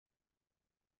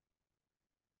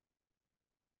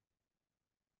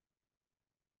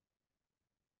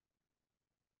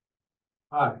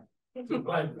Hi. To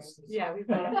blindness. Yeah, we've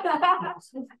got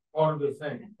Part of the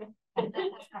thing.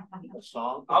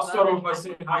 I'll start off by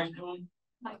saying how you doing.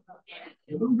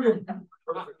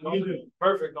 Perfect.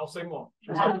 Perfect. Don't say more.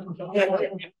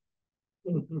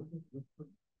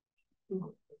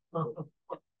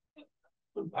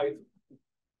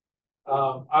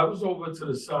 I was over to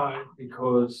the side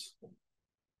because,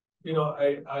 you know,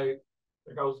 I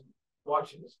was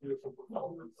watching this beautiful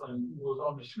performance and it was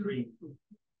on the screen.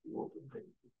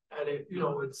 And it, you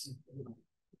know,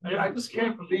 I just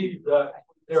can't believe that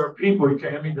there are people, you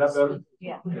can't hear me that better?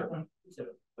 Yeah.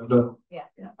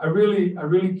 I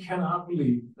really cannot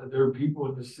believe that there are people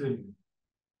in the city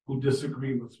who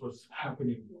disagree with what's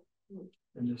happening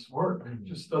in this work. It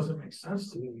just doesn't make sense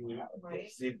to me. I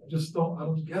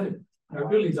don't get it. I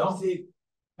really don't.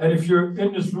 And if you're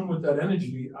in this room with that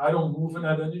energy, I don't move in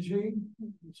that energy,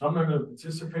 so I'm not going to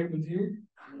participate with you,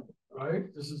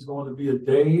 right? This is going to be a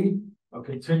day, a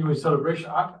continuous celebration.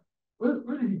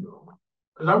 Where did he go?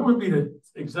 Because I want to be the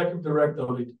executive director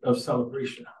of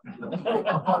celebration.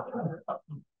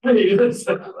 Hey,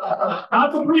 listen,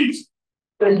 not the priest,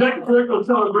 the executive director of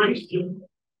celebration.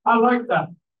 I like that.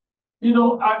 You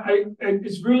know,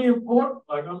 it's really important.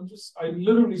 Like I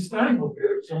literally standing over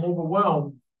here because I'm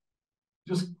overwhelmed,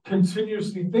 just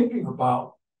continuously thinking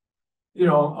about, you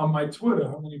know, on my Twitter,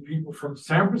 how many people from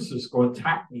San Francisco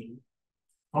attack me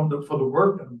for the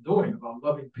work that I'm doing about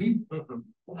loving people.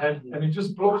 And it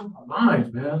just blows my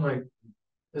mind, man. Like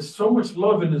there's so much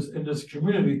love in this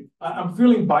community. I'm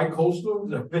feeling bi-coastal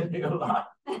because I've been here a lot.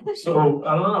 So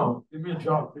I don't know. Give me a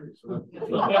job, please. But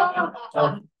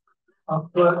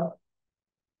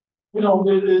you know,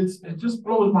 it just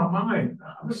blows my mind.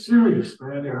 I'm serious,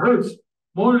 man. It hurts.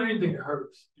 More than anything, it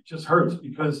hurts. It just hurts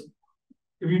because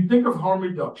if you think of harm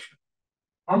reduction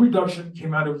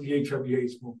came out of the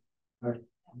HIV/AIDS movement, right?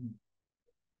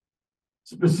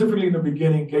 Specifically in the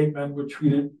beginning, gay men were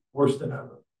treated worse than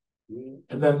ever.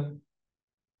 And then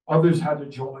others had to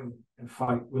join and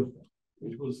fight with them,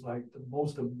 which was like the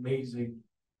most amazing.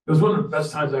 It was one of the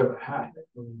best times I ever had. It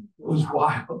was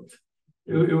wild.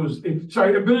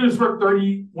 Sorry, I've been in this work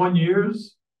 31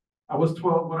 years. I was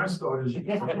 12 when I started.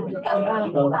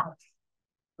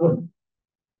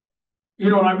 You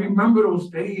know, and I remember those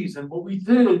days, and what we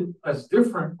did that's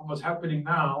different from what's happening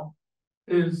now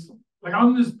is, like,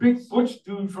 I'm this big butch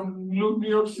dude from New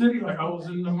York City, like I was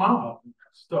in the mob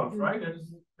stuff, right?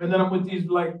 And then I'm with these,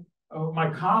 like, my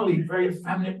colleague, very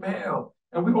effeminate male,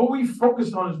 and all we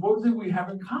focused on is what did we have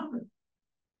in common?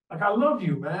 Like, I love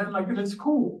you, man, like, and it's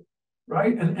cool,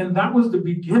 right? And that was the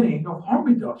beginning of harm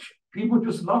reduction. People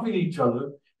just loving each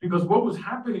other because what was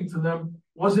happening to them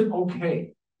wasn't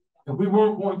okay. And we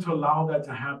weren't going to allow that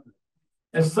to happen.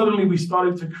 And suddenly we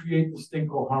started to create this thing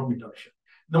called harm reduction.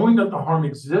 Knowing that the harm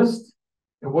exists,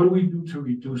 and what do we do to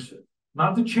reduce it?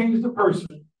 Not to change the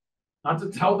person, not to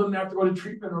tell them they have to go to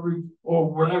treatment or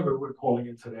whatever we're calling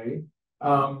it today,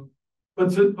 but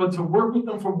to work with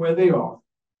them from where they are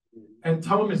and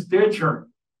tell them it's their journey.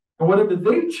 And whatever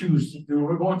they choose to do,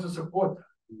 we're going to support them,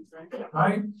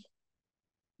 right?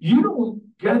 You don't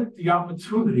get the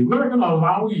opportunity. We're not going to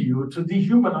allow you to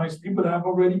dehumanize people that have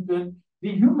already been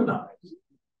dehumanized.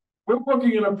 We're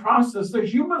working in a process to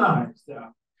humanize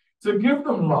them, to give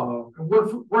them love, and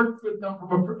work with them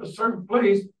from a certain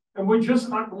place, and we're just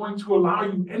not going to allow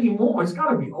you anymore. It's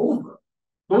got to be over.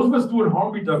 Those of us doing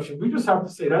harm reduction, we just have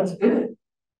to say, that's it.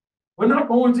 We're not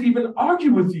going to even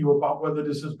argue with you about whether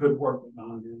this is good work or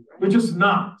not. We're just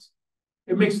not.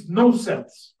 It makes no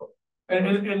sense.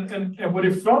 And what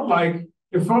it felt like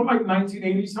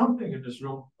 1980 something in this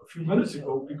room a few minutes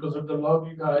ago because of the love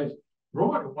you guys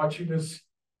brought and watching this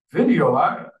video.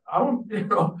 I don't,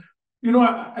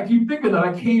 I keep thinking that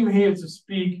I came here to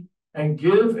speak and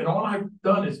give, and all I've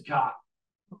done is got.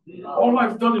 All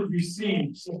I've done is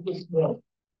receive since this morning.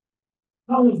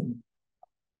 I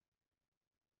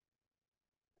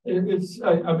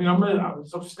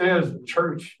was upstairs in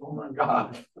church. Oh my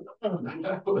God.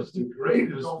 That was the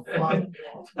greatest.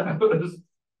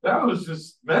 That was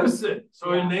just medicine.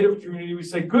 So in Native community, we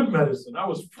say good medicine. That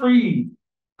was free,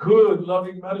 good,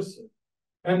 loving medicine.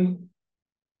 And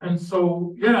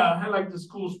so, yeah, I had like this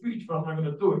cool speech, but I'm not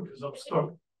going to do it because I'm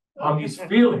stuck on these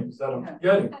feelings that I'm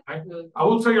getting. I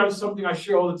will tell you something I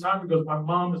share all the time because my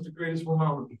mom is the greatest woman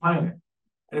on the planet.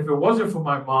 And if it wasn't for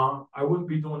my mom, I wouldn't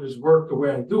be doing this work the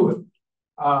way I do it.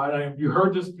 And if you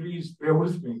heard this, please bear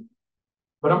with me.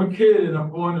 But I'm a kid and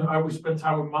I would spend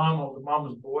time with mom. I was a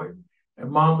mama's boy.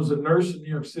 And mom was a nurse in New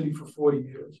York City for 40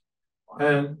 years.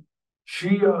 And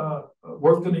she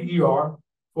worked in the ER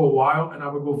for a while, and I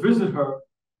would go visit her.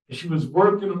 And she was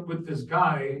working with this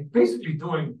guy, basically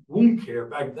doing wound care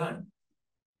back then.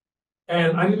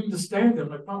 And I didn't understand it. I'm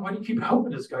like, Mom, why do you keep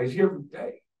helping this guy? He's here every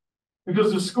day.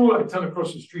 Because the school I attend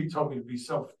across the street told me to be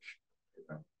selfish.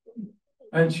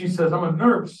 And she says, I'm a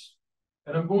nurse,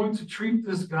 and I'm going to treat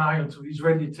this guy until he's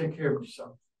ready to take care of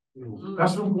himself.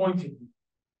 That's what I'm going to do.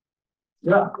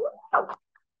 Yeah.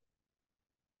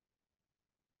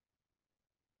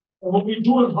 And what we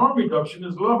do in harm reduction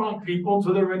is love on people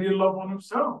until they're ready to love on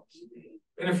themselves.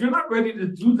 And if you're not ready to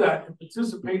do that and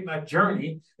participate in that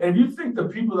journey, and if you think the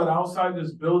people that are outside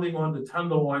this building on the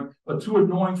Tenderloin are too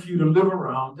annoying for you to live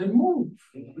around, then move.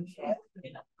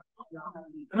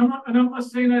 And I'm not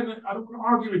saying that, I don't want to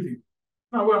argue with you.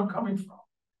 That's not where I'm coming from.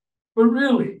 But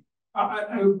really,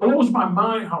 it blows my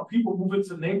mind how people move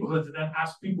into neighborhoods and then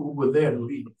ask people who were there to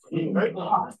leave. Right?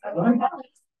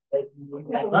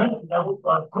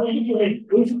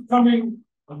 This is coming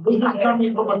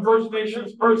from a First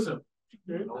Nations person.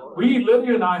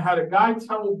 Lydia and I had a guy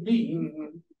tell me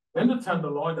in the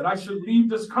Tenderloin that I should leave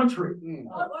this country.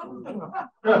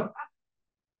 Yeah.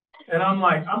 And I'm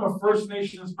like, I'm a First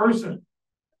Nations person,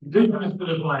 indigenous to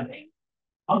this land.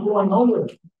 I'm going nowhere.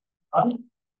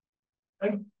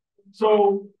 And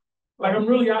so, like, I'm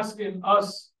really asking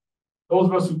us, those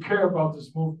of us who care about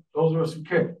this movement, those of us who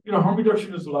care, harm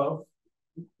reduction is love,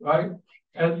 right?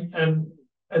 And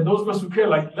those of us who care,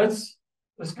 like, let's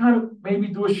kind of maybe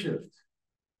do a shift.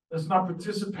 Let's not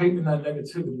participate in that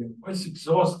negativity. It's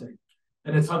exhausting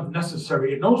and it's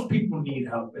unnecessary. And those people need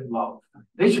help and love.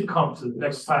 They should come to the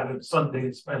next Sunday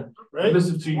and spend,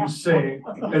 listen to you sing.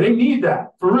 And they need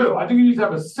that, for real. I think you need to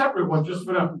have a separate one just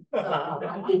for them.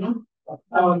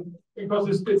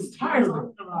 Because it's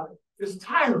tiring. It's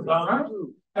tiring, right?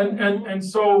 And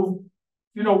so,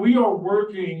 we are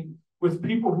working with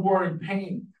people who are in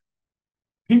pain.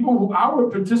 People who, our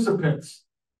participants,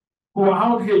 who are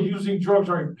out here using drugs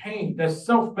are in pain. They're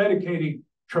self-medicating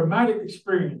traumatic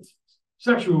experiences,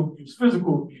 sexual abuse,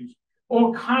 physical abuse,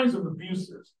 all kinds of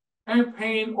abuses, and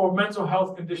pain or mental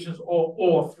health conditions, or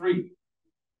all three.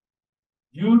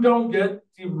 You don't get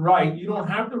the right, you don't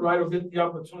have the right or get the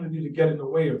opportunity to get in the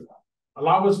way of that.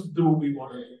 Allow us to do what we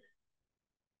want to do.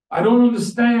 I don't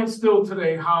understand still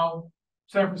today how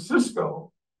San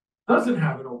Francisco doesn't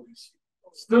have an OPC.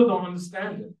 Still don't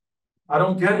understand it. I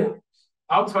don't get it.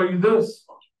 I'll tell you this,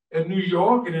 in New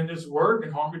York and in this work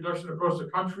and harm reduction across the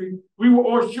country, we were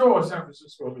all sure San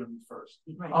Francisco was going to be first,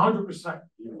 100%.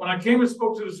 When I came and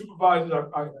spoke to the supervisors,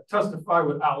 I testified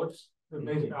with Alex, the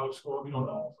amazing Alex Score,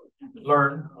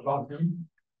 learn about him.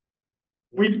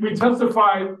 We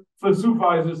testified for the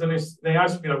supervisors and they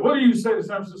asked me, like, what do you say to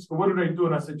San Francisco? What do they do?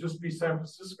 And I said, just be San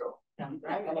Francisco. I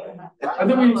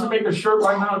think we need to make a shirt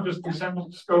right now, just be San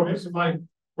Francisco, make somebody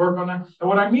work on that. And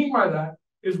what I mean by that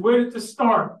is, where did this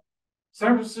start?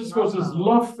 San Francisco's this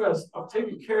love fest of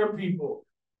taking care of people.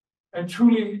 And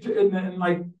truly, and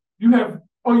like, you have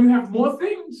more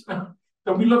things, then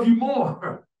we love you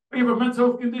more. We have a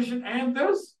mental health condition and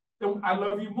this, then I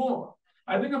love you more.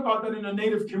 I think about that in a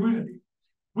Native community.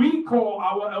 We call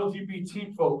our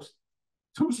LGBT folks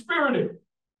two-spirited.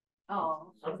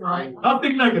 Oh, right.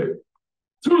 Nothing negative.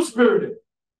 Two-spirited.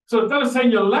 So instead of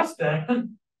saying you're less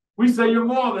than, we say you're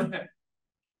more than.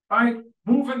 Right?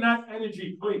 Move in that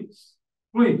energy, please.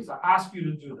 Please, I ask you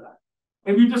to do that.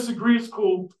 If you disagree, it's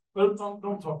cool, but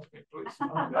don't talk to me, please.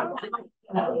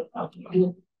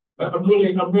 I'm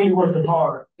really working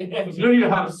hard. Lydia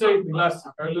had to save me last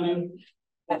time. Lydia,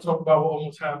 we'll talk about what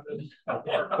almost happened.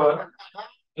 But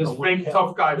this fake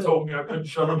tough guy told me I couldn't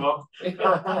shut him up.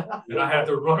 And I had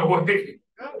to run away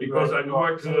because I knew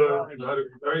I could. And I had to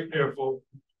be very careful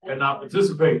and not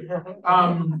participate.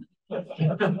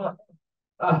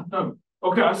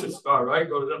 Okay, I should start, right?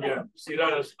 Go to them. Yeah. See,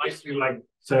 that is nicely like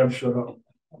Sam, shut up.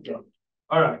 Okay.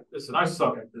 All right. Listen, I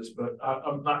suck at this, but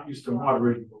I'm not used to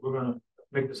moderating, but we're gonna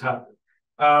make this happen.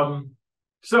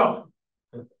 So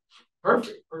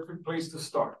perfect place to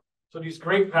start. So these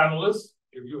great panelists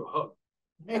give you a hug.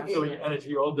 Feel your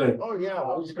energy all day. Oh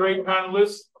yeah. These great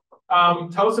panelists.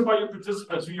 Tell us about your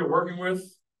participants, who you're working with,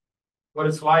 what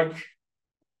it's like.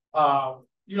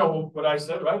 What I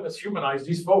said, right? Let's humanize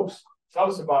these folks. Tell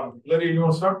us about them. Lydia, you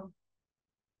want to start?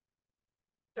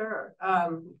 Sure.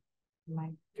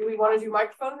 Do we want to do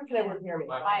microphones or can everyone hear me?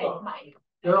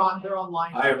 They're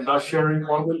online. I am not sharing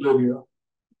one with Lydia.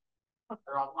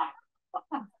 They're online.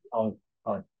 Oh.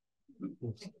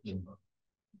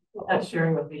 Not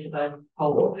sharing with me because I'm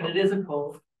cold, and it is a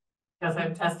cold because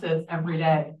I've tested every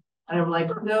day. And I'm like,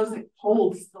 who knows that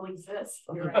cold still exists?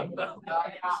 Right.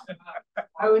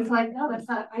 I was like, no, that's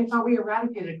not, I thought we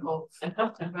eradicated colds.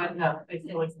 But no, they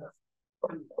still exist.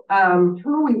 Who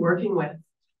are we working with?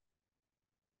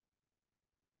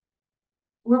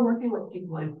 We're working with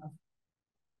people I love.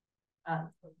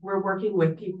 we're working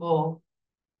with people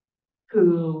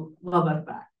who love us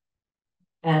back.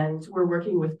 And we're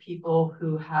working with people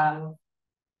who have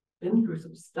been through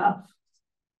some stuff.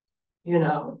 You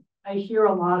know, I hear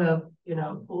a lot of, you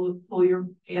know, pull your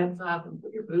pants up and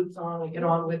put your boots on and get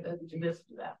on with it and do this,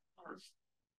 do that.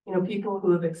 You know, people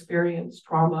who have experienced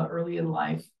trauma early in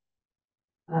life,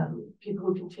 people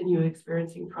who continue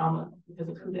experiencing trauma because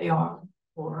of who they are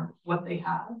or what they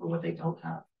have or what they don't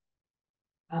have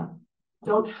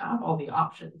all the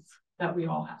options that we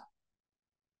all have.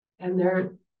 And there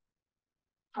are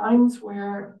times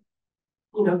where,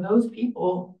 you know, those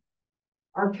people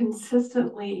are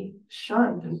consistently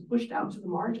shunned and pushed out to the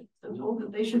margins and told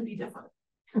that they should be different.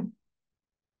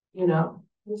 You know,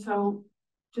 and so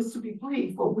just to be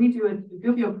brief, what we do at the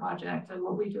Gubbio Project and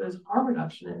what we do as harm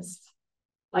reductionists,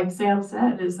 like Sam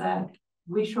said, is that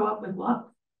we show up with love,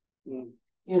 you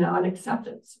know, and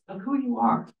acceptance of who you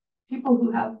are. People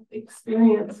who have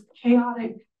experienced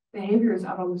chaotic behaviors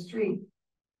out on the street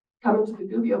come into the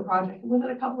Gubbio Project, and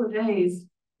within a couple of days,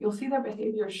 you'll see their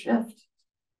behavior shift.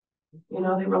 You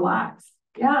know, they relax.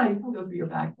 Yeah, you can go through your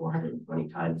bag 420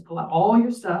 times, pull out all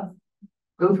your stuff,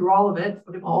 go through all of it,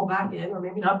 put it all back in, or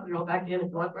maybe not put it all back in if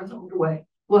you want to throw something away.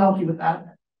 We'll help you with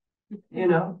that. You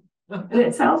know, and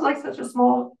it sounds like such a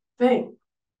small thing,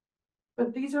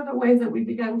 but these are the ways that we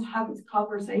begin to have these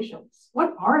conversations.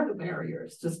 What are the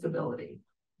barriers to stability?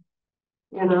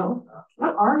 You know,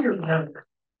 what are your barriers?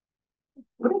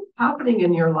 What is happening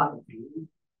in your life,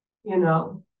 you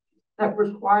know, that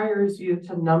requires you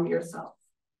to numb yourself?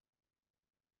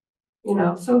 You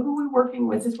know, so who we're working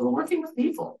with is we're working with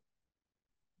people.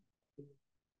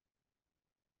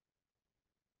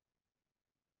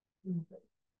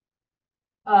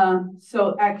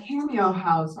 So at Cameo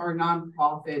House, our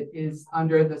nonprofit is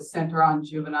under the Center on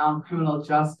Juvenile and Criminal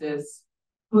Justice,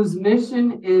 whose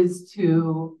mission is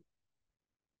to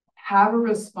have a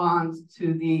response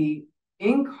to the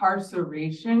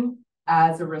incarceration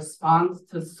as a response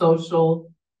to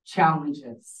social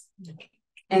challenges.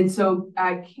 And so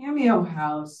at Cameo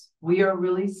House, we are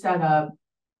really set up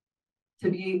to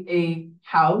be a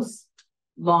house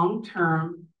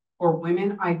long-term for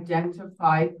women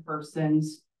identified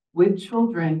persons with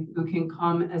children who can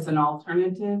come as an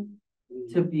alternative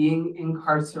to being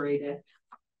incarcerated.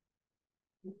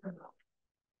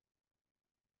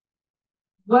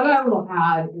 What I will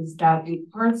add is that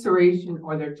incarceration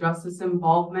or their justice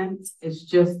involvement is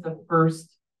just the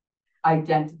first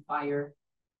identifier.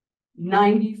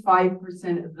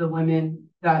 95% of the women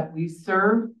that we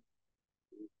serve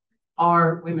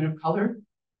are women of color.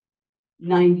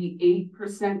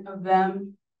 98% of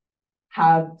them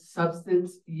have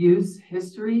substance use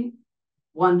history.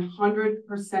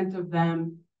 100% of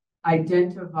them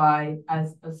identify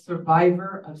as a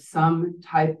survivor of some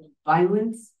type of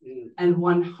violence, and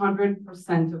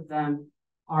 100% of them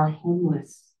are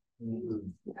homeless.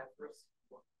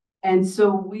 And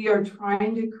so we are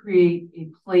trying to create a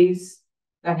place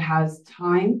that has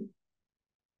time,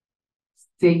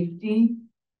 safety,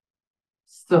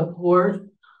 support,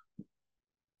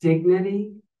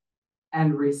 dignity,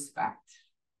 and respect.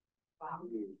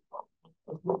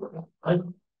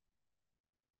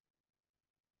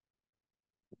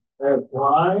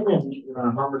 Apply and in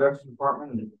our harm reduction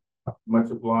department, and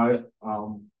much obliged.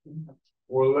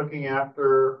 We're looking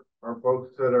after our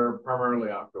folks that are primarily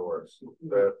outdoors,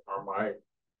 that are my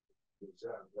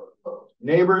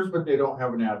neighbors, but they don't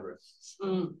have an address.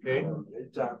 Okay.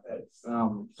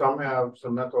 Some have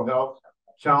some mental health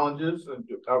challenges and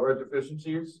outright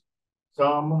deficiencies.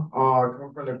 Some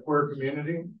come from the queer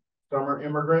community. Some are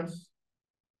immigrants.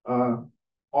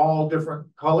 All different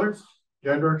colors,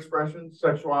 gender expression,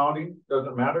 sexuality,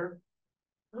 doesn't matter.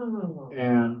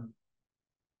 And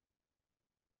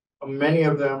many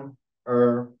of them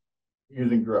are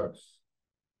using drugs.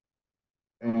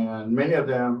 And many of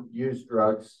them use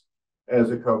drugs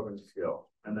as a coping skill.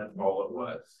 And that's all it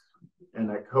was. And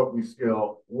that coping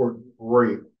skill worked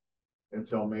great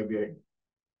until maybe it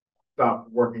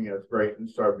stopped working as great and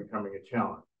started becoming a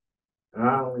challenge. And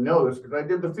I only know this because I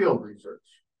did the field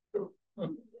research.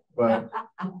 But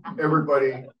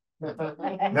everybody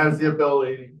has the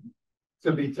ability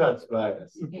to be touched by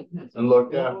us and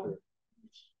looked after.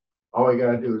 All we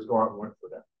gotta do is go out and work for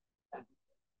them.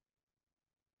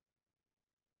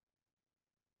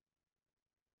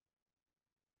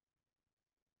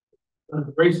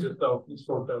 Brace yourself, you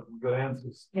spoke up some good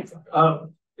answers. You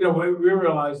know, we're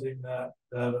realizing that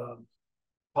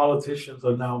politicians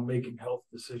are now making health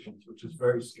decisions, which is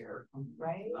very scary.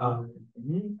 Right.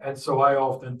 And so I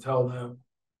often tell them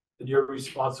that you're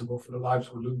responsible for the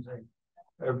lives we're losing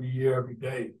every year, every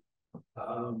day.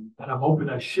 And I'm hoping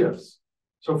that shifts.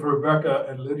 So for Rebecca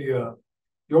and Lydia,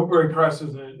 the opioid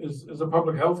crisis is a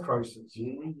public health crisis.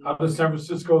 How does San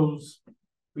Francisco's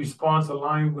response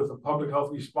align with a public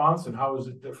health response, and how is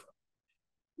it different?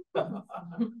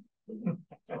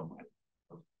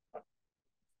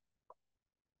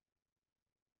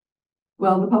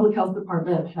 Well, the Public Health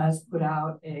Department has put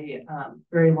out a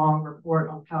very long report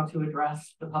on how to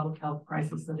address the public health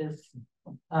crisis that is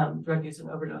drug use and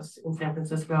overdose in San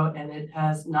Francisco, and it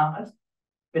has not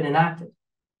been enacted.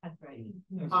 That's right.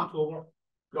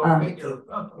 Go figure.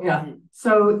 Yeah,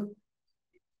 so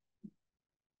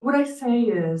what I say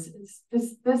is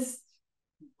this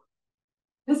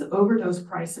overdose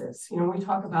crisis, you know, we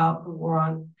talk about the war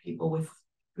on people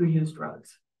who use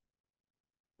drugs.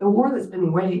 The war that's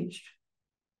been waged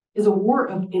is a war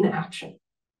of inaction.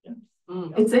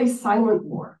 It's a silent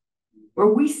war where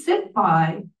we sit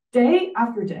by day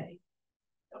after day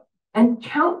and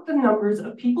count the numbers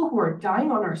of people who are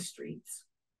dying on our streets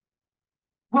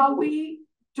while we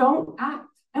don't act.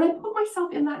 And I put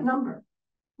myself in that number.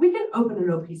 We can open an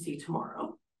OPC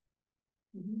tomorrow.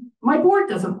 My board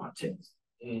doesn't want to.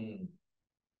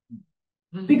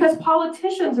 Because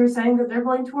politicians are saying that they're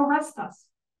going to arrest us.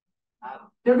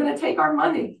 They're going to take our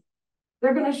money.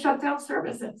 They're going to shut down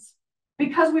services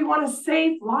because we want to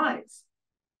save lives.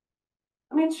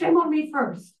 I mean, shame on me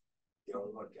first.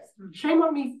 Shame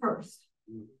on me first.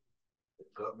 The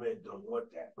government don't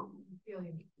want that.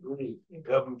 The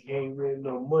government can't make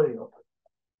no money.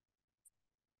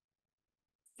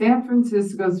 San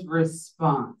Francisco's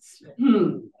response.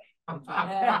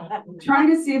 Trying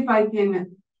to see if I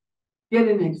can get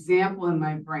an example in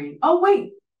my brain. Oh,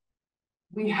 wait.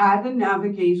 We had the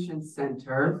navigation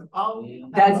center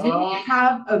that didn't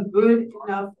have a good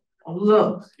enough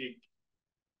look.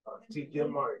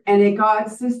 And it got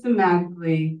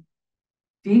systematically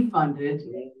defunded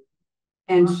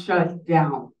and shut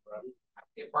down.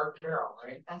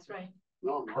 Right? That's right.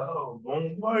 No,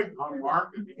 one mark, 7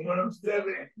 months,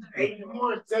 7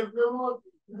 months.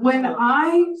 When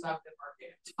I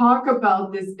talk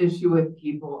about this issue with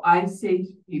people, I say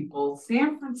to people,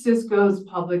 San Francisco's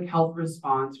public health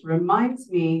response reminds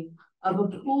me of a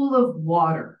pool of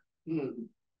water.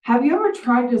 Have you ever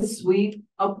tried to sweep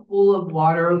a pool of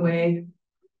water away?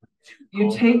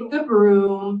 You take the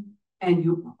broom and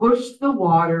you push the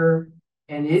water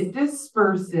and it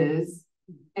disperses.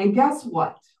 And guess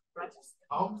what?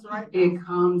 It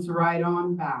comes right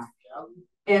on back.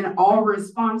 And our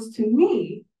response to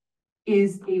me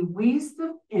is a waste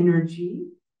of energy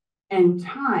and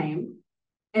time.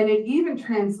 And it even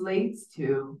translates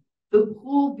to the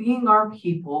pool being our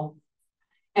people.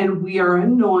 And we are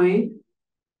annoyed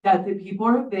that the people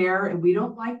are there and we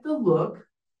don't like the look.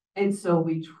 And so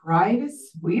we try to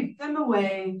sweep them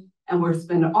away and we're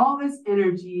spending all this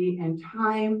energy and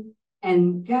time.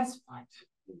 And guess what?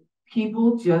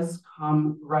 People just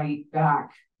come right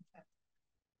back.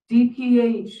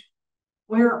 DPH,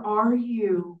 where are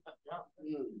you?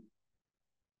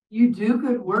 You do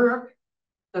good work.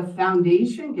 The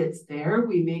foundation gets there.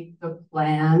 We make the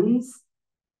plans.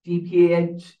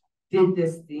 DPH did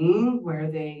this thing where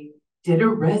they did a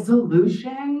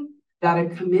resolution that a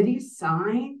committee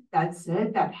signed that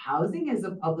said that housing is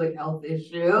a public health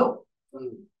issue.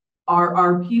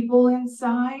 Are people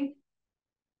inside?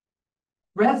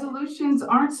 Resolutions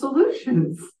aren't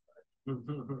solutions.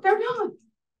 They're not.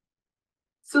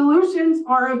 Solutions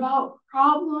are about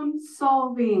problem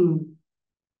solving.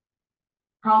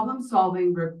 Problem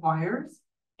solving requires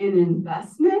an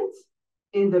investment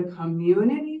in the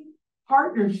community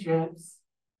partnerships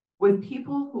with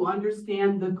people who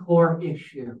understand the core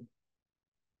issue.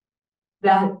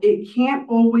 That it can't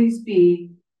always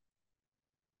be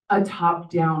a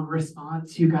top-down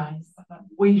response, you guys.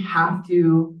 We have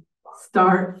to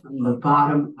start from the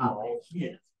bottom up.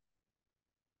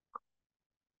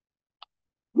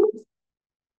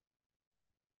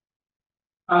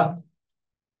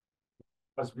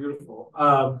 That's beautiful.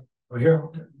 Right here.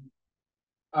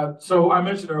 So I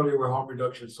mentioned earlier where harm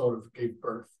reduction sort of gave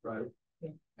birth, right?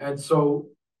 And so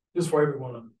just for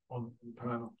everyone on the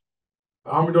panel,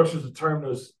 harm reduction is a term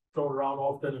that's thrown around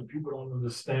often and people don't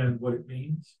understand what it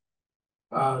means.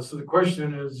 So the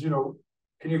question is,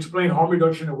 can you explain harm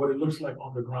reduction and what it looks like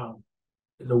on the ground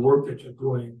in the work that you're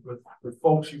doing with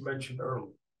folks you mentioned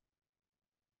earlier?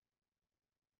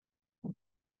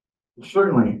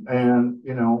 Certainly, and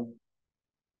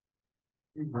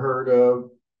you've heard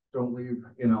of don't leave,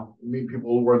 meet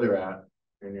people where they're at,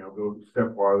 and go a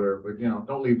step farther, but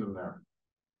don't leave them there.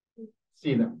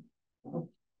 See them.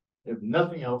 If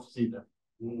nothing else, see them.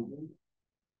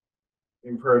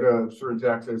 You've heard of surge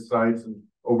access sites and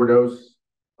overdose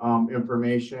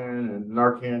information and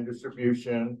Narcan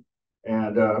distribution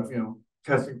and,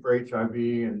 testing for HIV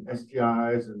and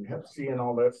STIs and Hep C and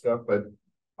all that stuff. But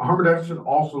harm reduction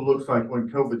also looks like when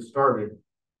COVID started,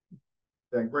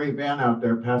 that gray van out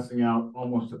there passing out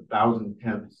almost 1,000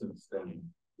 tents since then.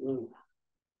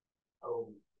 Oh.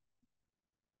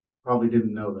 Probably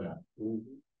didn't know that.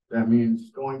 That means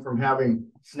going from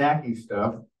having snacky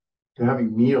stuff to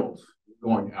having meals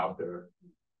going out there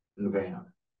in the van.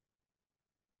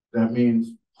 That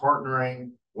means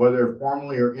partnering, whether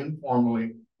formally or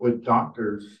informally, with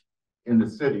doctors in the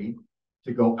city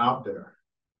to go out there.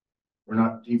 We're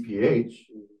not DPH,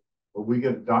 but we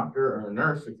get a doctor or a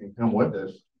nurse that can come with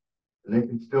us, and they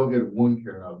can still get wound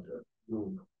care out there.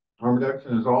 Harm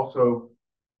reduction is also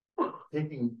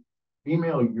taking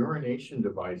female urination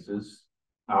devices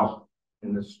out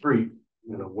in the street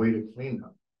in a way to clean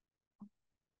them.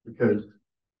 Because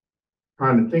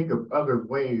trying to think of other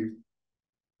ways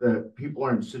that people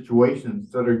are in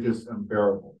situations that are just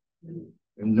unbearable.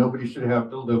 And nobody should have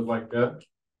to live like that,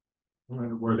 no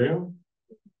matter where they are.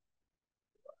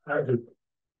 I do.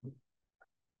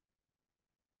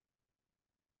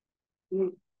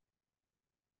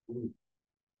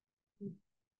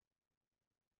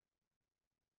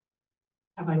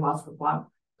 Have I lost the plot?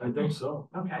 I think so.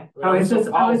 Okay. Well, I was it was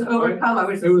so overcome. I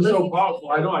was just It was so listening. powerful.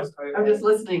 I know. I'm just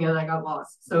listening and I got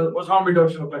lost. So, What's harm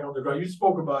reduction look like on the ground? You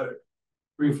spoke about it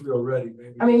briefly already,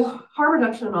 maybe. I mean, harm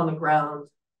reduction on the ground,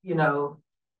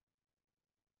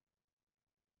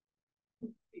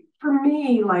 for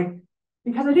me, like,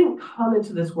 because I didn't come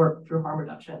into this work through harm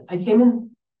reduction. I came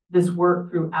in this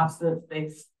work through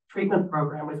abstinence-based treatment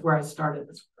program was where I started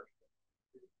this work.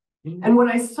 And what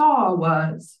I saw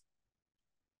was,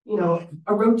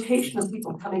 a rotation of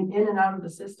people coming in and out of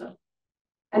the system.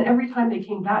 And every time they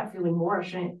came back feeling more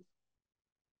ashamed.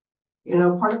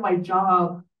 Part of my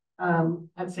job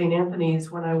at St.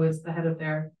 Anthony's when I was the head of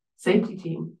their safety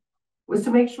team was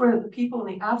to make sure that the people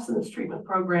in the abstinence treatment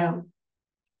program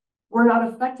were not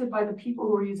affected by the people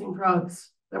who were using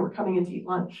drugs that were coming in to eat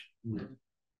lunch.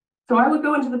 So I would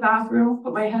go into the bathroom,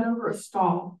 put my head over a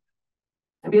stall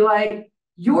and be like,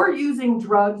 you're using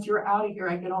drugs, you're out of here.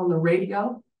 I get on the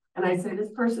radio and I say,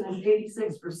 this person is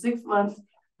 86 for 6 months.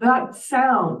 That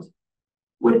sound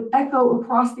would echo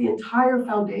across the entire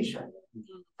foundation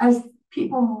as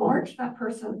people march that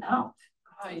person out.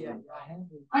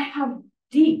 I have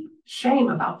deep shame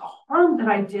about the harm that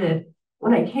I did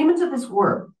when I came into this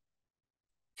work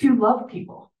to love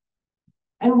people.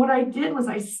 And what I did was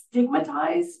I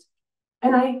stigmatized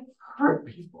and I hurt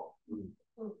people.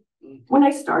 When I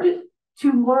started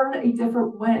to learn a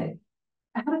different way,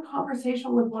 I had a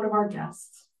conversation with one of our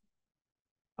guests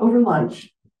over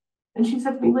lunch. And she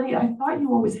said to me, Lydia, I thought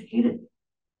you always hated me.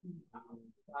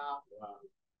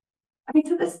 I mean,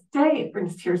 to this day, it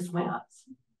brings tears to my eyes.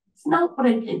 It's not what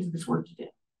I came to this work to do.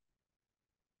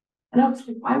 And I was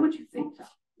like, why would you think that?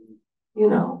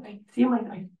 I seem like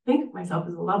I think of myself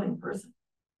as a loving person.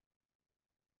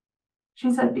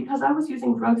 She said, because I was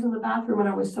using drugs in the bathroom and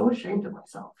I was so ashamed of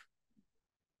myself.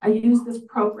 I used this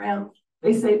program.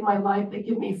 They saved my life. They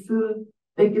give me food.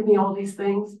 They give me all these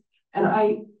things. And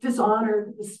I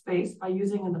dishonored the space by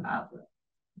using in the bathroom.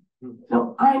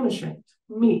 No, I'm ashamed,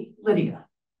 me, Lydia,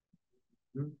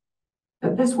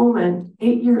 that this woman,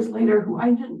 8 years later, who I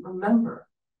didn't remember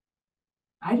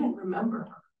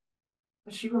her,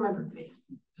 but she remembered me.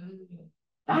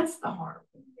 That's the harm.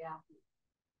 Yeah.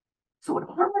 So what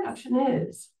harm reduction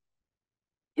is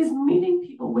meeting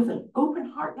people with an open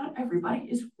heart. Not everybody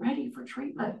is ready for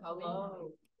treatment.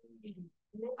 Hello.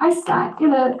 I sat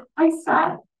in a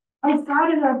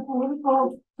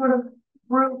political sort of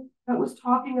group that was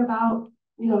talking about,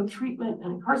 treatment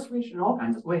and incarceration and all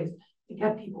kinds of ways to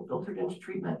get people filtered into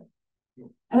treatment.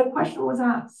 And a question was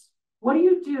asked, what do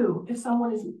you do if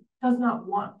someone does not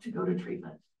want to go to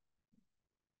treatment?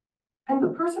 And the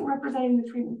person representing the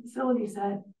treatment facility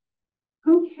said,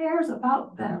 who cares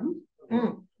about them?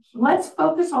 Let's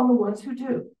focus on the ones who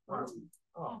do.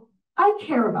 I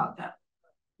care about them.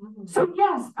 So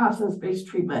yes, abstinence-based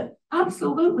treatment,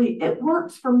 absolutely, it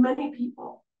works for many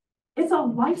people. It's a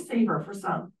lifesaver for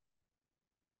some.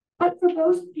 But for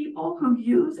those people who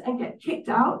use and get kicked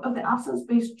out of the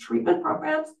abstinence-based treatment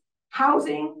programs,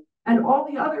 housing, and all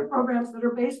the other programs that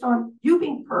are based on you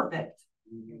being perfect,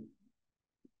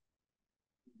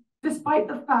 despite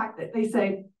the fact that they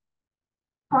say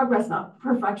progress, not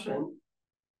perfection,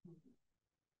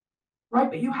 right?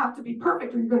 But you have to be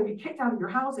perfect or you're going to be kicked out of your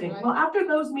housing. Right. Well, after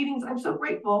those meetings, I'm so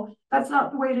grateful that's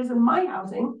not the way it is in my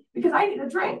housing because I need a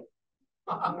drink.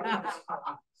 All right.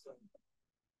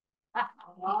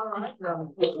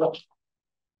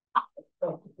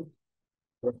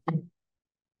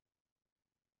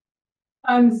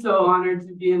 I'm so honored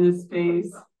to be in this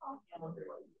space.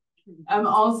 I'm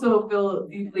also feel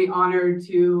deeply honored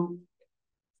to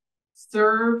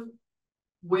serve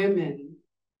women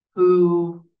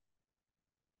who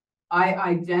I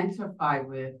identify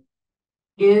with,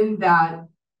 in that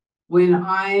when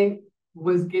I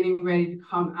was getting ready to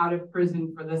come out of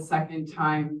prison for the second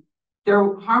time,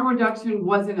 harm reduction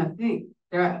wasn't a thing.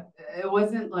 It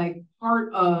wasn't like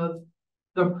part of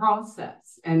the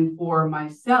process. And for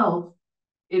myself,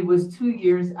 it was 2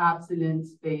 years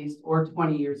abstinence-based or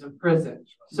 20 years in prison.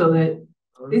 So that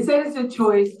they said it's a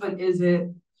choice, but is it?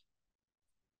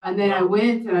 And then I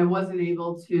went and I wasn't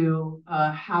able to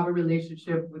have a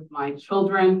relationship with my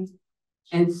children.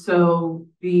 And so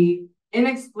the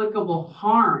inexplicable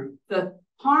harm, the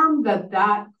harm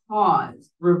that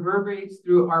caused reverberates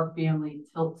through our family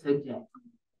till today.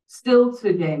 Still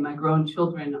today, my grown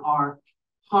children are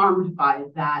harmed by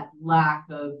that lack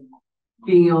of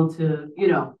being able to,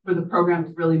 for the program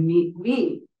to really meet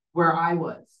me where I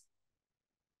was.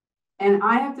 And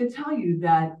I have to tell you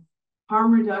that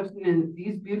harm reduction and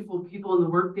these beautiful people and the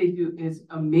work they do is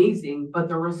amazing, but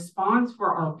the response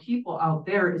for our people out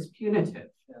there is punitive.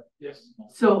 Yes.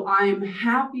 So I'm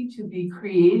happy to be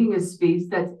creating a space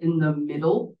that's in the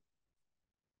middle,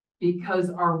 because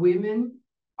our women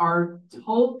are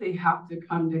told they have to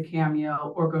come to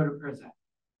Cameo or go to prison.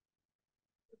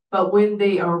 But when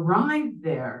they arrive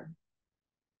there,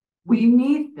 we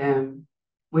meet them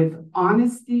with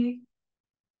honesty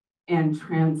and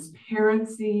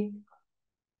transparency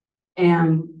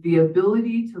and the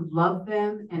ability to love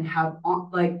them and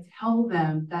tell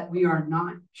them that we are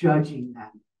not judging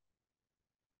them.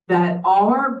 That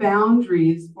our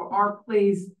boundaries for our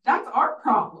place, that's our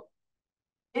problem.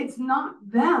 It's not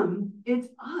them, it's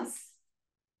us.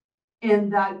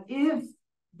 And that if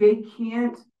they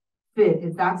can't fit,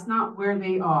 if that's not where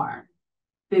they are,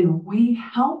 then we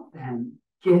help them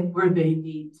get where they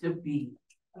need to be.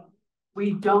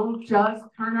 We don't just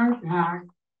turn our back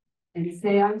and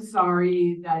say, I'm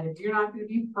sorry, that if you're not going to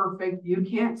be perfect, you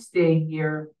can't stay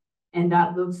here. And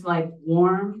that looks like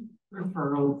warm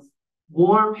referrals,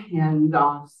 warm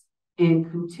handoffs,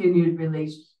 and continued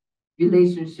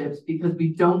relationships, because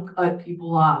we don't cut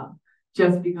people off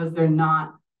just because they're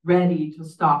not ready to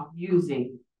stop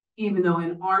using, even though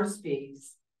in our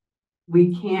space,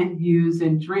 we can't use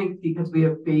and drink because we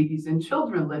have babies and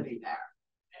children living there.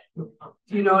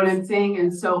 Do you know what I'm saying?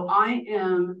 And so I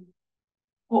am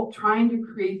trying to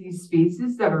create these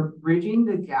spaces that are bridging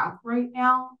the gap right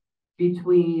now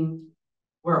between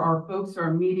where our folks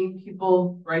are meeting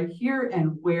people right here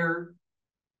and where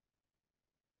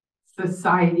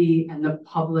society and the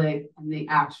public and the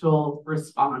actual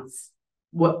response,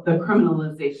 what the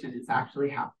criminalization is actually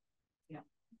happening.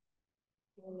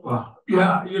 Well,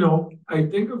 yeah, I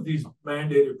think of these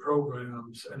mandated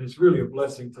programs, and it's really a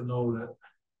blessing to know that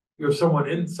you have someone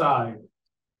inside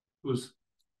who's,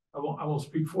 I won't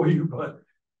speak for you, but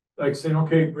like saying,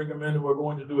 okay, bring them in and we're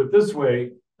going to do it this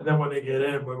way. And then when they get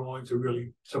in, we're going to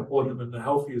really support them in the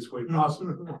healthiest way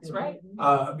possible. That's right.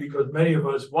 Because many of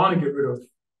us want to get rid of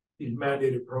these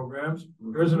mandated programs.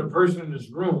 There isn't a person in this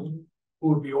room who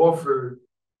would be offered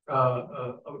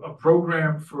a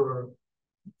program for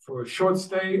a short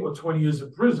stay or 20 years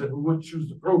in prison who wouldn't choose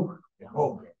the program.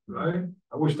 Right?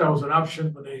 I wish that was an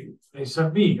option when they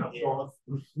sent me in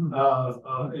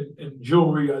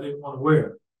jewelry I didn't want to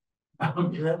wear. But I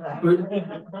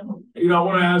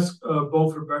want to ask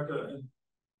both Rebecca and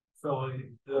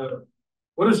Felly,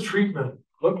 what does treatment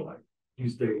look like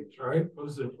these days, right? What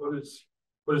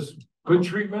is good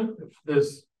treatment? If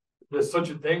there's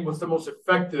such a thing, what's the most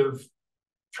effective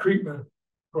treatment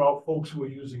for all folks who are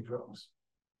using drugs?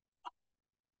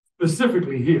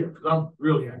 Specifically here, because I'm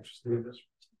really interested in this.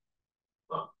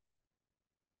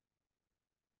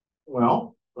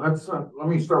 Well, let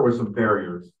me start with some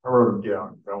barriers. I wrote them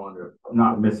down. I wanted to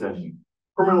not miss any.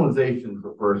 Criminalization is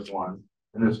the first one,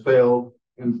 and it's failed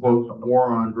in quotes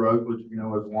war on drugs, which is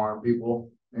war on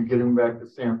people. And getting back to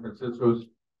San Francisco's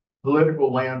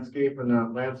political landscape and the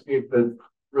landscape that's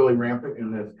really rampant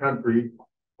in this country,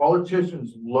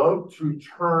 politicians love to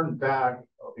turn back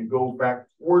and go back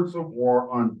towards a war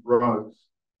on drugs,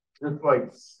 just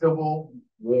like Civil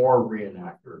War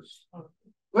reenactors.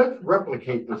 Let's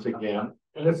replicate this again,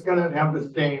 and it's going to have the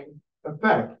same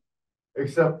effect,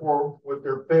 except for with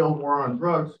their failed war on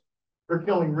drugs, they're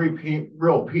killing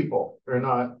real people. They're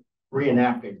not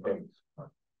reenacting things.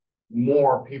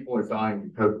 More people are dying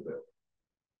because of it.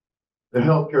 The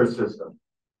healthcare system,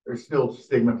 they're still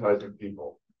stigmatizing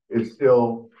people. It's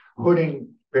still putting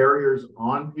barriers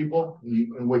on people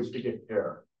in which to get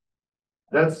care.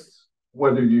 That's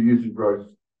whether you're using drugs,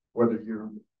 whether you're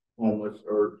homeless,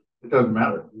 or it doesn't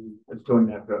matter. It's doing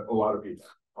that to a lot of people.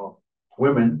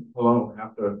 Women, hello,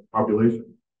 half the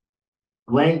population.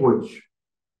 Language.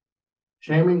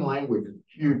 Shaming language is a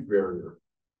huge barrier.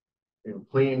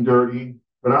 Clean, dirty.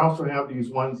 But I also have these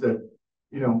ones that,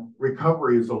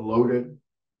 recovery is a loaded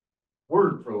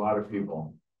word for a lot of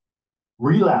people.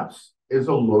 Relapse is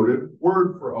a loaded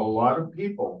word for a lot of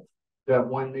people that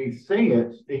when they say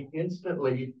it, they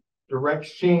instantly direct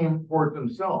shame toward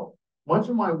themselves. Much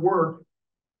of my work,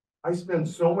 I spend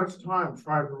so much time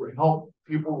trying to help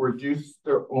people reduce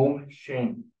their own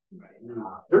shame.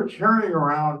 They're carrying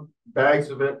around bags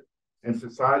of it, and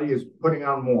society is putting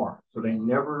on more, so they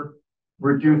never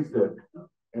reduce it.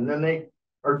 And then they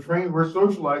are trained, we're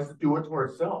socialized to do it to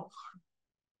ourselves.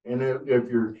 And if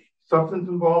you're substance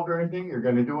involved or anything, you're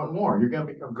going to do it more. You're going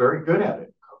to become very good at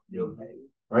it.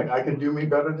 Right? I can do me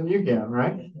better than you can,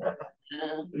 right?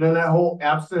 And then that whole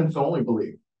abstinence only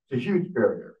belief, it's a huge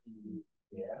barrier.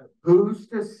 Who's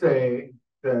to say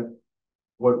that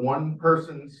what one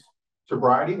person's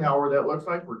sobriety, however that looks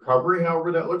like, recovery,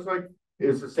 however that looks like,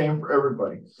 is the same for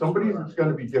everybody? Somebody's it's going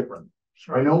to be different.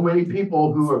 I know many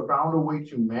people who have found a way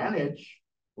to manage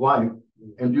life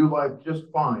and do life just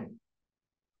fine,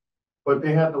 but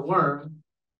they had to learn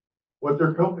what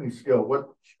their coping skill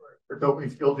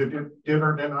did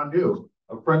or did not do.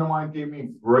 A friend of mine gave me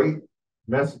great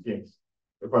messaging.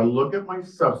 If I look at my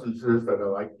substances that I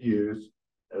like to use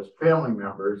as family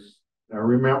members, and I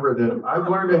remember that I've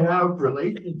learned to have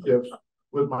relationships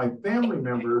with my family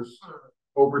members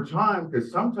over time,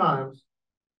 because sometimes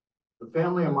the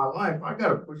family in my life, I got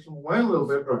to push them away a little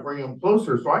bit or bring them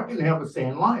closer so I can have a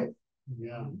sane life.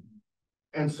 Yeah.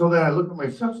 And so then I look at my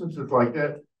substances like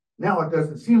that. Now it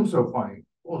doesn't seem so funny.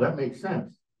 Well, that makes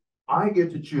sense. I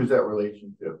get to choose that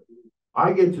relationship.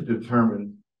 I get to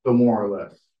determine the more or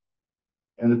less.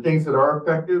 And the things that are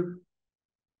effective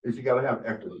is you got to have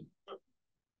equity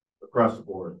across the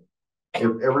board.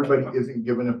 If everybody isn't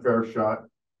given a fair shot,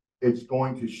 it's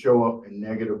going to show up in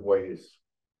negative ways.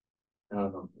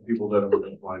 People that have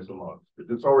applies a lot.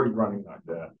 It's already running like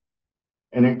that.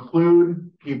 And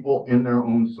include people in their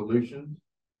own solutions,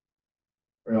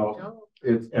 or else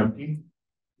it's empty.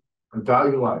 And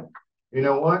value life. You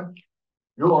know what?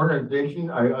 Your organization,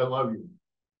 I love you.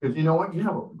 Because you know what? You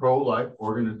have a pro-life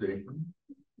organization.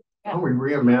 Why don't we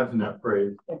reimagine that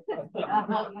phrase?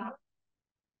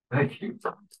 Thank you.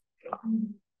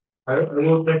 I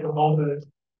will take a moment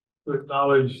to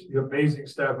acknowledge the amazing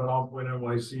staff at OnPoint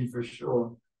NYC for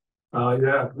sure.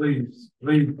 Yeah, please.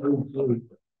 I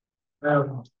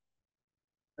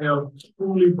am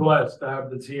truly blessed to have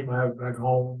the team I have back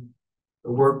home,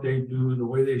 the work they do, the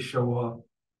way they show up.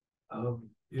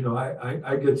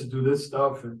 I get to do this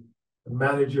stuff and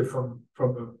manage it from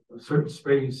a certain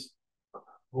space.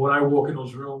 When I walk in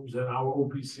those rooms and our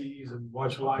OPCs and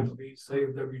watch lives being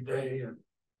saved every day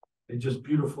and just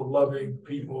beautiful, loving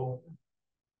people.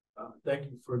 Thank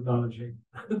you for acknowledging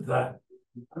that.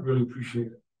 I really appreciate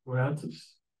it.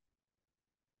 Francis?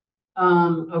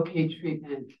 Okay,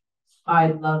 treatment. I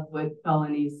love what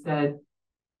Felony said.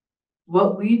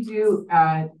 What we do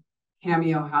at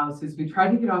Cameo House is we try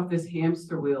to get off this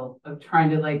hamster wheel of trying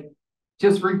to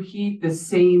just repeat the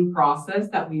same process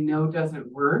that we know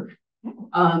doesn't work.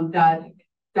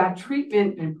 That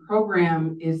treatment and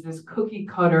program is this cookie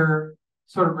cutter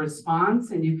sort of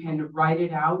response, and you can write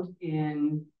it out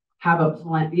in have a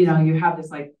plan, you have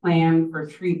this plan for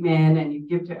treatment and you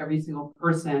give to every single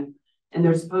person, and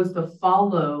they're supposed to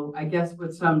follow, I guess,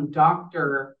 what some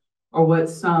doctor or what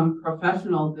some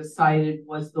professional decided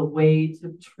was the way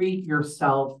to treat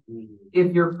yourself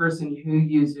if you're a person who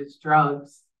uses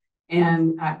drugs.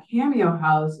 And at Cameo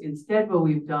House, instead, what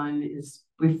we've done is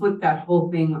we flip that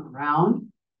whole thing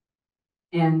around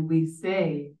and we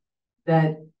say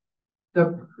that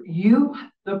the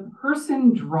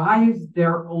person drives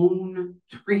their own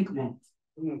treatment.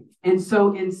 And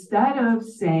so instead of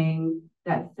saying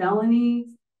that Felony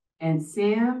and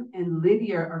Sam and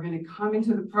Lydia are going to come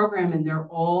into the program and they're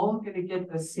all going to get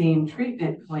the same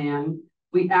treatment plan,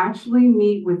 we actually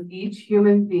meet with each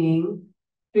human being,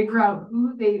 figure out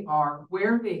who they are,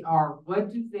 where they are,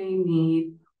 what do they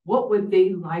need, what would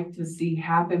they like to see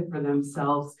happen for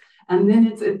themselves, and then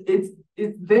it's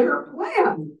their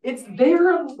plan, it's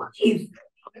their life,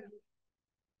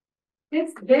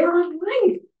 it's their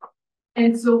life,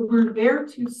 and so we're there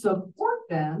to support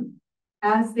them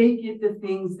as they get the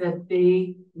things that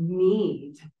they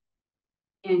need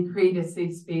and create a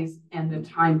safe space and the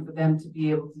time for them to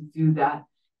be able to do that.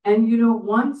 And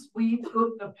once we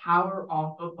took the power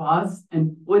off of us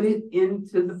and put it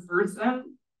into the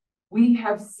person, we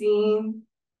have seen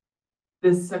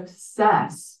the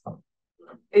success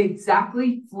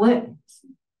exactly flipped.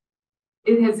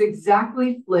 It has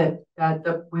exactly flipped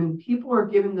that when people are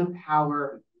given the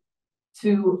power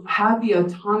to have the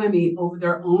autonomy over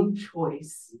their own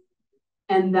choice,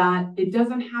 and that it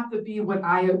doesn't have to be what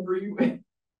I agree with.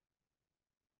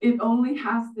 It only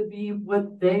has to be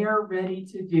what they are ready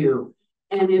to do.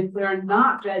 And if they're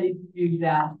not ready to do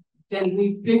that, then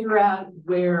we figure out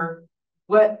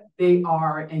what they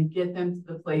are and get them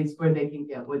to the place where they can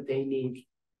get what they need.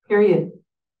 Period.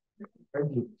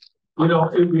 Thank you. You know,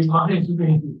 it reminds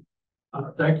me,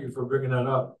 thank you for bringing that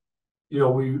up. You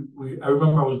know, I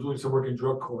remember I was doing some work in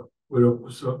drug court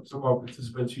with some of our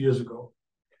participants years ago.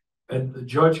 And the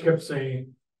judge kept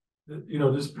saying, that, you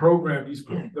know, this program,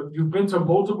 you've been to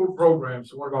multiple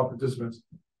programs, one of our participants,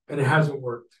 and it hasn't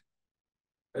worked.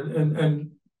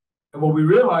 And what we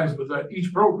realized was that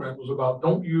each program was about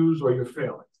don't use or you're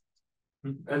failing.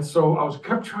 And so I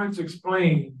kept trying to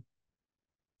explain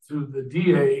to the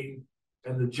DA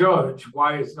and the judge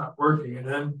why it's not working. And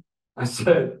then I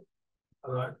said,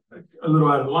 a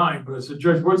little out of line, but I said,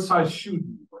 Judge, what size shoe do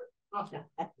you wear?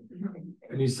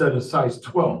 And he said a size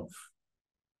 12.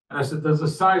 And I said, does a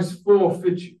size 4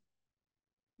 fit you?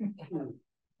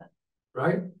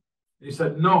 Right? And he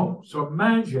said, no. So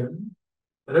imagine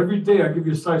that every day I give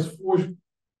you a size 4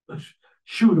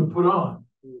 shoe to put on,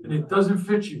 and it doesn't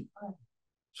fit you.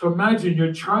 So imagine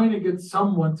you're trying to get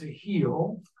someone to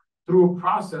heal through a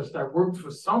process that worked for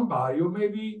somebody, or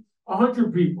maybe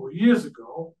 100 people years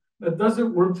ago, that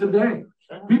doesn't work today.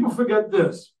 People forget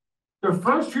this. The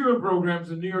first treatment programs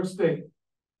in New York State,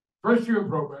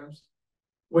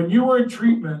 when you were in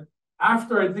treatment,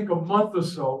 after I think a month or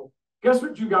so, guess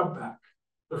what you got back?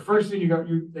 The first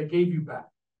thing they gave you back,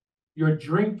 your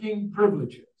drinking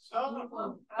privileges.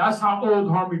 That's how old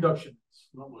harm reduction is.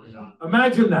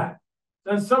 Imagine that.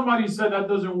 Then somebody said that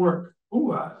doesn't work.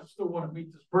 Ooh, I still want to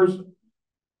meet this person.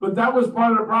 But that was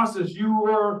part of the process. You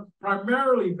were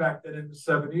primarily back then in the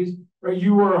 70s, right?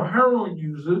 You were a heroin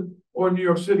user, or in New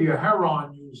York City, a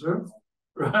heroin user,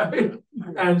 right?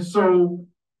 And so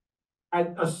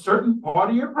at a certain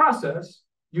part of your process,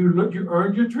 you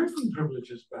earned your drinking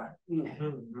privileges back.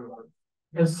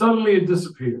 And suddenly it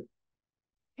disappeared.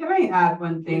 Can I add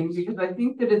one thing? Because I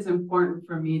think that it's important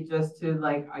for me just to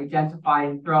like identify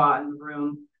and throw out in the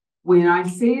room. When I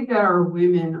say that our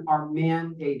women are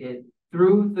mandated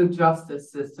through the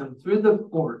justice system, through the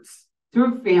courts,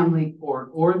 through family court,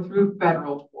 or through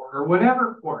federal court, or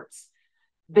whatever courts,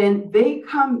 then they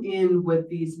come in with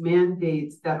these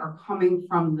mandates that are coming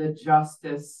from the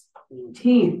justice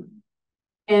team.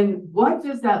 And what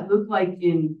does that look like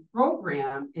in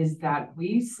program is that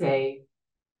we say,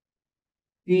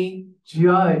 the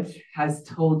judge has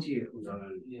told you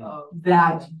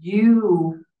that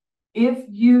if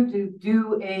you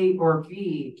do A or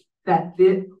B, that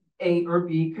this A or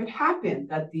B could happen,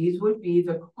 that these would be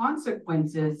the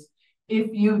consequences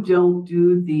if you don't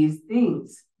do these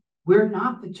things. We're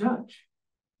not the judge.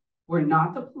 We're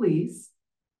not the police.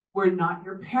 We're not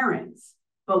your parents,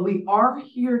 but we are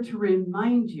here to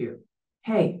remind you,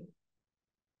 hey,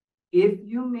 if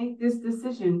you make this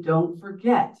decision, don't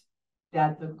forget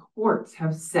that the courts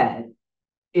have said,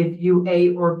 if you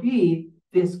A or B,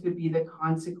 this could be the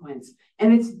consequence.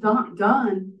 And it's not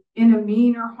done in a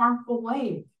mean or harmful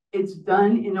way. It's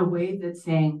done in a way that's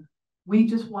saying, we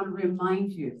just want to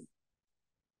remind you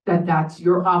that that's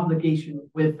your obligation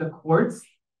with the courts.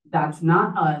 That's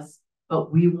not us,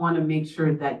 but we want to make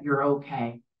sure that you're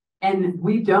okay. And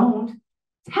we don't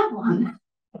tell them.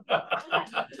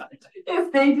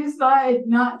 If they decide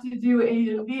not to do A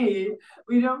and B,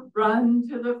 we don't run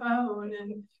to the phone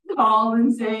and call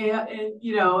and say,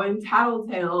 and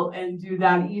tattletale and do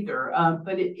that either.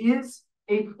 But it is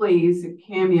a place, a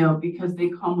cameo, because they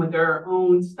come with their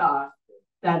own stuff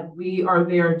that we are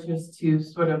there just to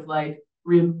sort of like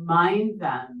remind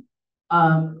them.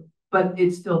 But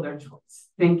it's still their choice.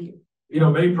 Thank you.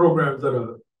 Many programs that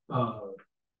are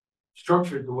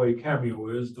structured the way Cameo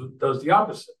is, does the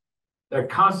opposite. That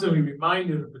constantly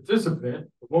reminded the participant,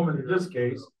 the woman in this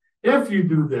case, if you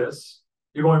do this,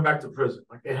 you're going back to prison.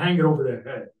 Like they hang it over their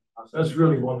head. That's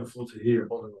really wonderful to hear.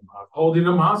 Holding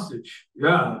them hostage.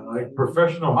 Yeah, like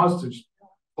professional hostage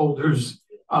holders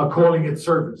calling it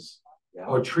service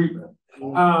or treatment.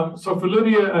 So for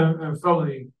Lydia and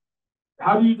Felony,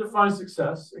 how do you define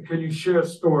success? And can you share a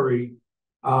story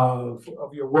of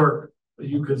your work that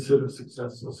you consider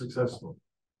successful?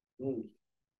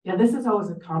 Yeah, this is always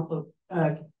a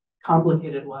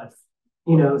complicated one.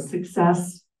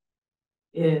 Success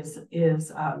is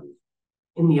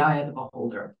in the eye of the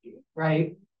beholder,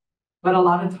 right? But a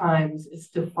lot of times it's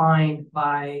defined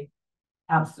by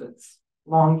absence,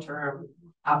 long-term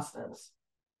abstinence,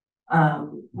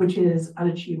 which is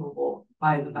unachievable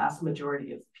by the vast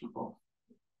majority of people.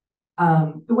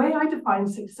 The way I define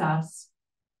success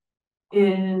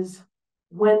is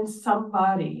when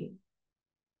somebody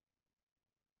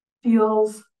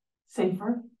feels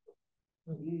safer,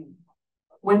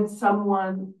 when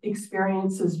someone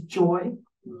experiences joy,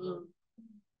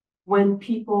 when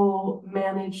people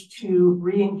manage to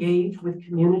re-engage with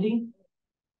community,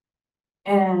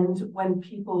 and when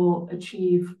people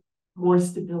achieve more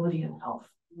stability and health.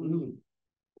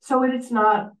 So it's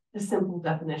not a simple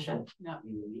definition. No.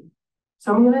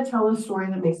 So I'm going to tell a story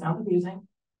that may sound amusing,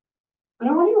 but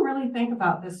I want you to really think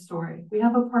about this story. We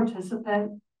have a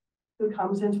participant who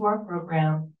comes into our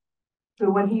program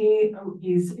who, when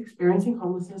he's experiencing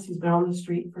homelessness, he's been on the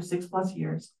street for 6+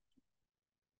 years.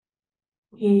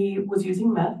 He was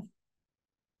using meth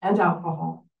and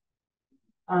alcohol.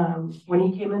 When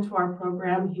he came into our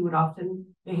program, he would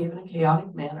often behave in a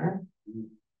chaotic manner.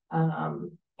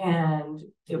 And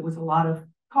it was a lot of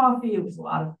coffee, it was a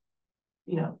lot of,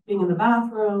 being in the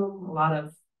bathroom, a lot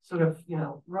of sort of,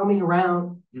 roaming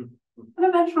around. And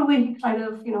eventually he kind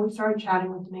of, we started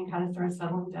chatting with him and kind of started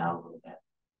settling down a little bit.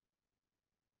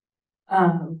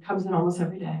 Comes in almost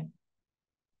every day.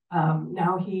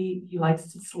 Now he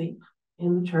likes to sleep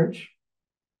in the church.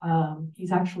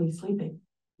 He's actually sleeping,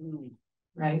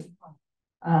 right?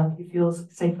 He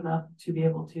feels safe enough to be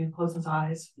able to close his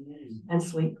eyes and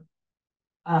sleep,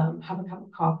 have a cup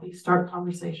of coffee, start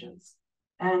conversations.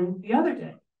 And the other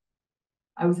day,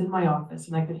 I was in my office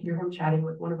and I could hear him chatting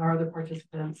with one of our other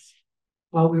participants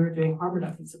while we were doing harm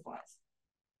reduction supplies.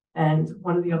 And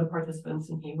one of the other participants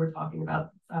and he were talking about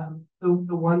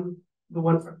one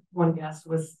guest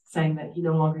was saying that he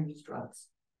no longer used drugs.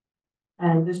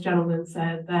 And this gentleman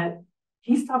said that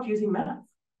he stopped using meth.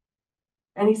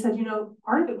 And he said,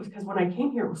 part of it was because when I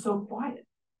came here, it was so quiet.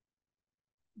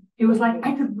 It was like,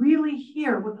 I could really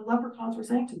hear what the leprechauns were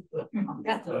saying to me.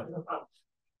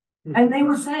 And they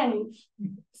were saying,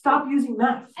 stop using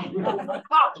meth.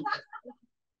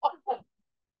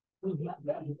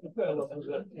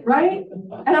 Right?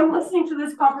 And I'm listening to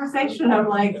this conversation. I'm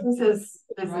like, this is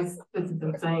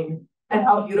insane. And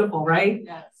how beautiful, right?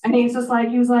 Yes. And he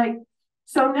was like,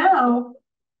 so now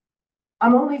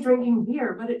I'm only drinking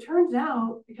beer, but it turns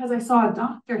out because I saw a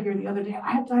doctor here the other day,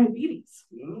 I have diabetes.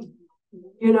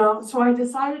 So I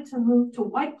decided to move to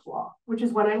White Claw, which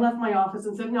is when I left my office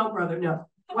and said, no, brother, no.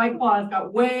 White Claw has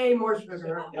got way more sugar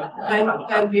than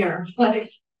beer. But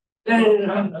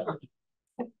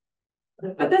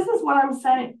this is what I'm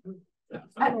saying.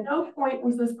 At no point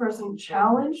was this person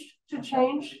challenged to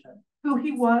change who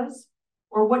he was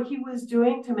or what he was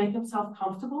doing to make himself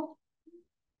comfortable.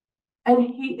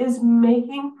 And he is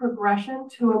making progression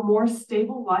to a more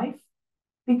stable life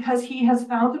because he has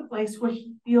found a place where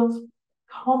he feels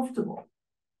comfortable.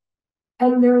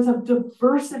 And there is a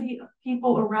diversity of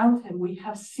people around him. We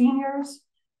have seniors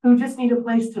who just need a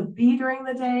place to be during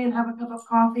the day and have a cup of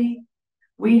coffee.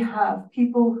 We have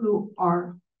people who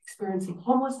are experiencing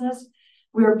homelessness.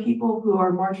 We are people who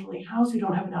are marginally housed, who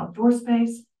don't have an outdoor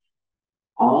space.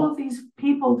 All of these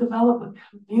people develop a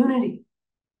community.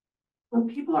 When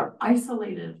people are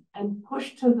isolated and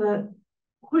pushed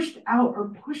out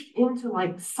or pushed into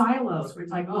like silos, where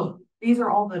it's like, oh, these are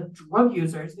all the drug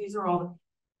users, these are all,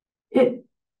 it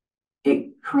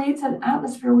creates an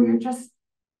atmosphere where you're just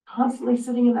constantly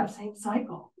sitting in that same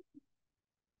cycle.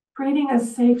 Creating a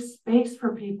safe space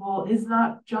for people is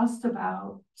not just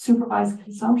about supervised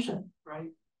consumption.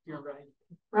 Right, you're right.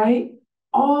 Right?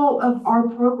 All of our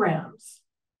programs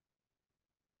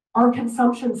are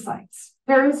consumption sites.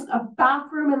 There is a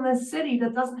bathroom in this city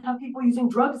that doesn't have people using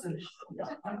drugs in it.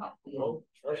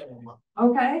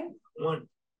 Okay?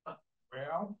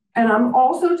 And I'm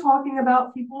also talking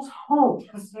about people's homes.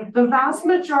 The vast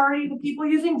majority of the people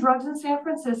using drugs in San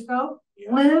Francisco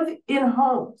live in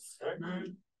homes.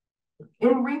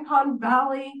 In Rincon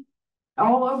Valley,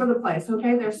 all over the place,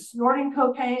 okay? They're snorting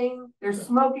cocaine, they're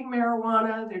smoking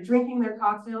marijuana, they're drinking their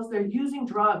cocktails, they're using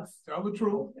drugs. Tell the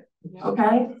truth.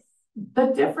 Okay? The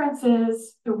difference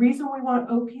is, the reason we want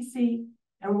OPC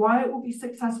and why it will be a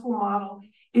successful model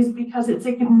is because it's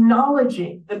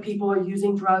acknowledging that people are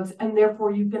using drugs, and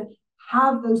therefore you can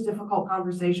have those difficult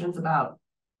conversations about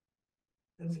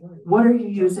what are you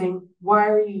using, why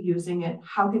are you using it,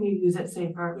 how can you use it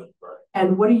safer,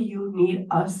 and what do you need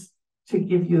us to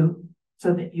give you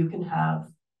so that you can have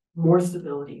more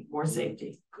stability, more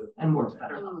safety, and more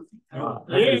better.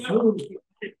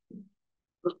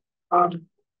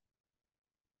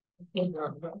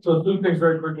 So two things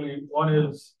very quickly. One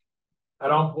is at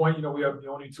OnPoint, we have the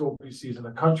only two OPCs in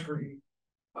the country.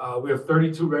 We have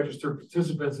 32 registered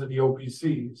participants in the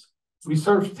OPCs. We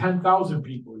serve 10,000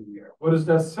 people a year. What does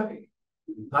that say?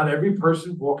 Not every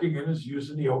person walking in is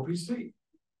using the OPC,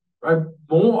 right?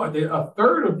 A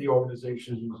third of the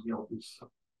organization is using the OPC,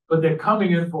 but they're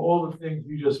coming in for all the things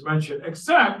you just mentioned,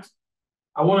 except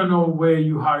I want to know where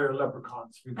you hire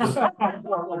leprechauns, because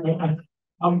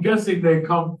I'm guessing they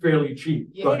come fairly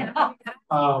cheap. But,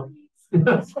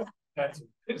 that's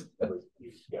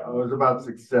It was about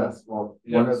success. Well,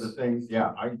 one of the things,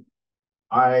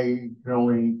 I can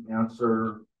only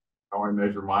answer how I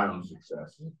measure my own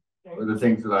success, or the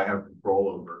things that I have control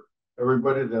over.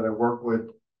 Everybody that I work with,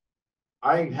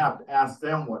 I have to ask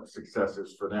them what success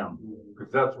is for them,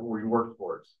 because that's what we work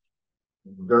towards.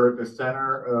 They're at the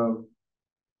center of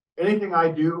anything I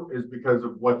do is because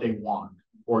of what they want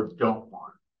or don't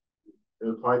want.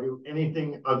 If I do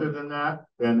anything other than that,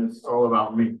 then it's all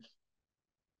about me.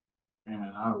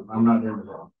 And I'm not in it.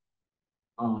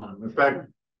 In fact,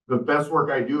 the best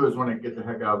work I do is when I get the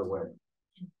heck out of the way.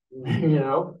 You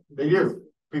know, they do.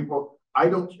 People, I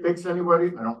don't fix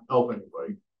anybody. I don't help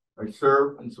anybody. I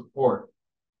serve and support.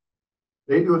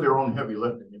 They do their own heavy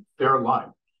lifting. It's their life.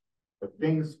 If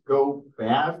things go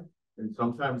bad, and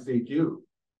sometimes they do,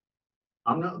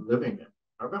 I'm not living it.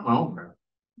 I've got my own crap.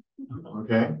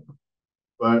 Okay.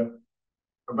 But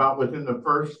about within the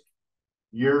first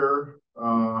year,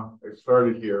 I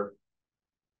started here,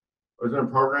 I was in a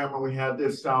program and we had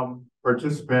this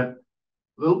participant,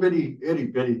 little bitty, itty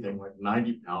bitty thing, like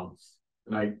 90 pounds.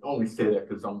 And I only say that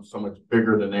because I'm so much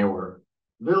bigger than they were.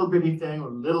 Little bitty thing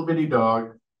with a little bitty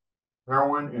dog.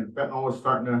 Heroin and fentanyl was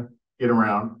starting to get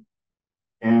around.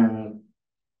 And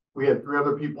we had 3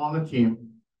 other people on the team.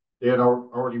 They had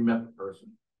already met the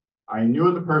person. I knew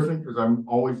of the person because I'm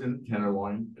always in the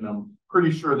Tenderloin, and I'm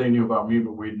pretty sure they knew about me,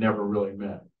 but we'd never really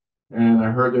met. And I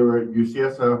heard they were at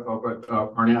UCSF up at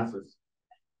Parnassus,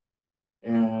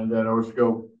 and that I was to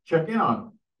go check in on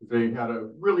them. They had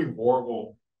a really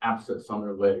horrible abscess on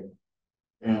their leg,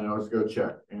 and I was to go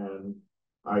check. And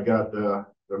I got the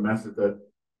message that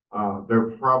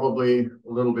they're probably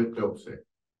a little bit dope sick,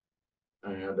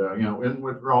 and in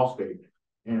withdrawal state.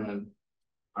 And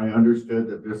I understood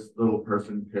that this little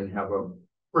person can have a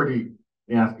pretty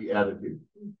nasty attitude.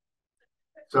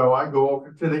 So I go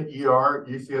over to the ER at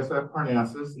UCSF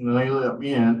Parnassus, and they let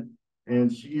me in,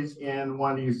 and she's in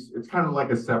one of these, it's kind of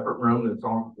like a separate room that's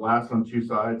all glass on 2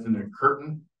 sides and a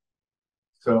curtain.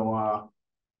 So,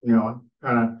 kind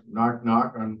of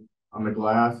knock on the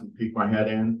glass and peek my head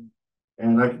in.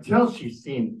 And I could tell she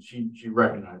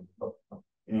recognized me.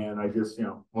 And I just,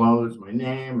 hello, this is my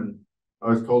name. And I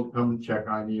was told to come and check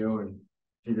on you. And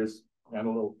she just had a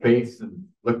little face and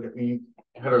looked at me.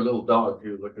 I had her little dog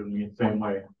too, looked at me the same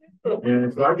way.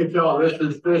 And so I could tell this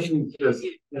is just,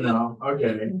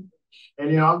 okay. And,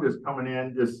 I'm just coming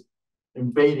in, just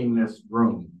invading this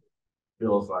room,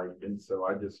 feels like. And so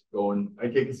I just go and I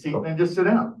take a seat and I just sit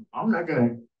down. I'm not going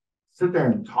to sit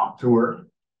there and talk to her.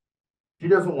 She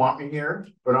doesn't want me here,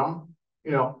 but I'm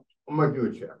going to do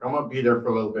a check. I'm going to be there for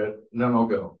a little bit and then I'll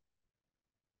go.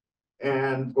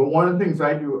 But one of the things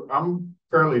I do, I'm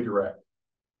fairly direct.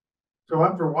 So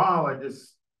after a while,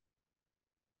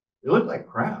 you look like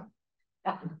crap.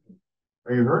 Are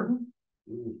you hurting?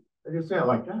 I just say it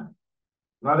like that.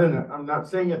 I'm not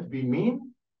saying it to be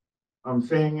mean. I'm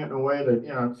saying it in a way that,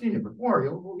 I've seen it before.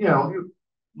 You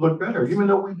look better, even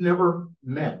though we've never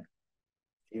met.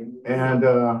 And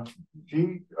I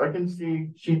can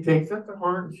see she takes it to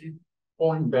heart and she's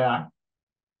pulling back.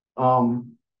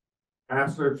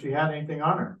 Asked her if she had anything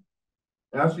on her.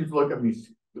 Now she's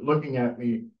looking at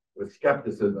me with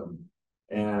skepticism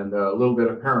and a little bit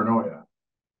of paranoia,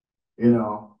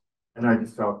 and I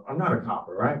just thought, I'm not a cop,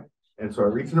 all right? And so I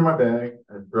reached into my bag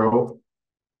and throw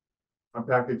a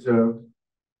package of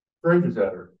syringes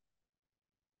at her.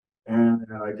 And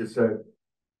I just said,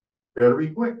 better be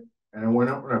quick. And I went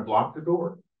up and I blocked the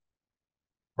door.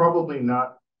 Probably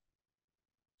not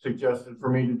suggested for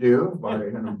me to do by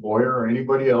an employer or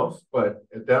anybody else, but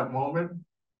at that moment,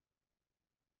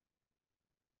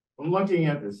 I'm looking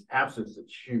at this abscess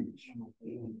that's huge.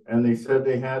 And they said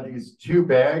they had these 2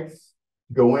 bags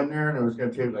go in there, and it was going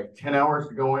to take like 10 hours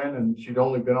to go in, and she'd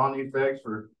only been on these bags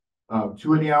for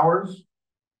 2 of the hours.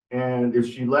 And if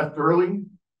she left early,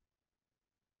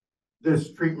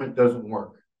 this treatment doesn't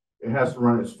work. It has to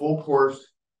run its full course.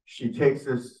 She takes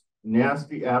this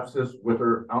nasty abscess with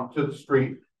her out to the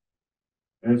street.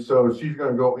 And so she's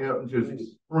going to go into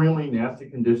extremely nasty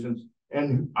conditions.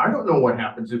 And I don't know what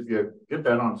happens if you get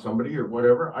that on somebody or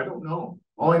whatever. I don't know.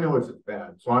 All I know is it's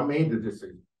bad. So I made the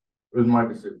decision. It was my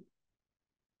decision.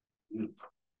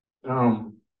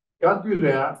 Got through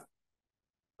that.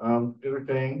 did her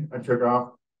thing, I took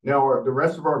off. Now, the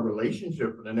rest of our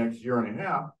relationship for the next year and a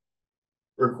half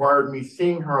required me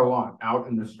seeing her a lot out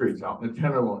in the streets, out in the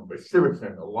Tenderloin, by Civic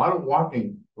Center, a lot of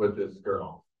walking with this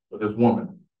girl, with this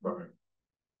woman.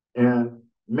 And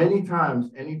many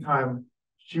times, anytime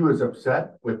she was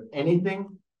upset with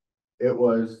anything, it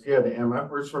was, she had the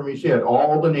MFers for me, she had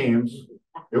all the names,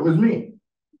 it was me.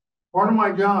 Part of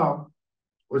my job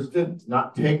was to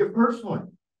not take it personally,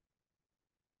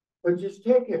 but just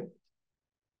take it.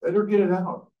 Let her get it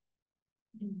out.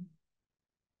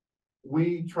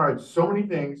 We tried so many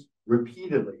things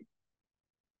repeatedly.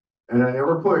 And I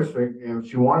never pushed. Like, if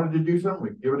she wanted to do something,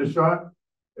 we'd give it a shot.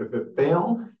 If it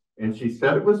failed and she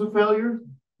said it was a failure,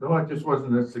 no, it just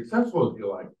wasn't as successful as you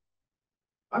like.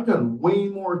 I've done way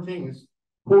more things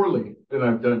poorly than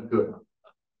I've done good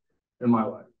in my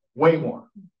life. Way more.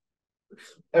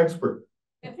 Expert.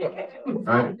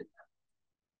 Right?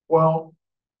 Well,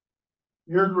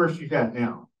 here's where she's at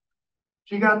now.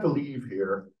 She got to leave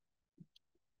here.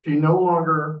 She no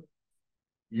longer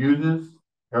uses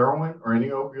heroin or any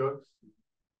opioids.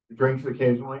 She drinks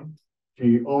occasionally.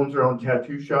 She owns her own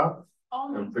tattoo shop. Oh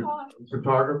my God.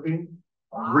 Photography.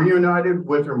 Wow. Reunited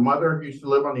with her mother who used to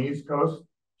live on the East Coast.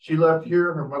 She left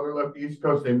here, her mother left the East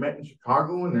Coast. They met in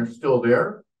Chicago and they're still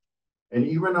there. And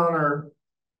even on her,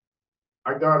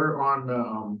 I got her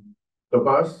on the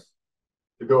bus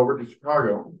to go over to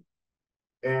Chicago.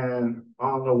 And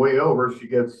on the way over, she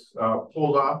gets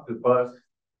pulled off the bus,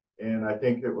 and I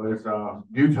think it was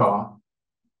Utah.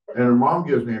 And her mom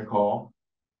gives me a call.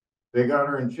 They got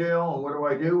her in jail, and what do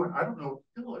I do? And I don't know what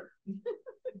to tell her.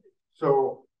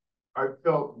 So I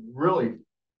felt really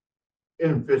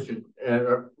inefficient and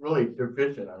really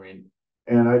deficient. I mean,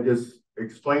 and I just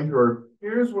explained to her,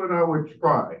 here's what I would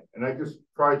try. And I just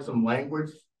tried some language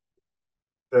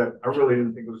that I really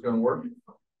didn't think was going to work.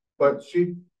 But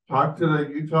she talked to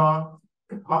the Utah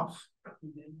cops.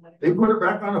 They put her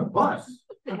back on a bus.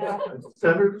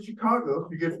 Send her to Chicago.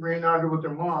 She gets reunited with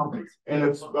her mom. And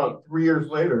it's about 3 years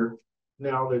later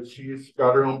now that she's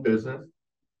got her own business.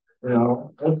 You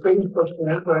know, I'm thinking for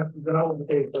friends, I've been able to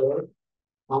pay for it.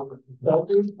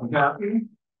 I'm happy,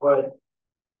 but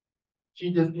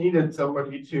she just needed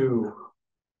somebody to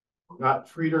not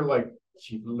treat her like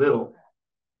she's little,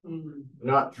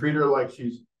 not treat her like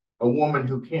she's a woman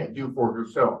who can't do for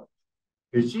herself.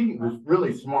 Because she was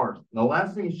really smart. And the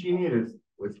last thing she needed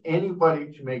was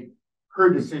anybody to make her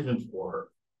decisions for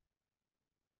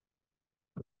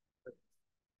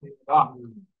her.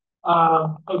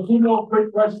 A few more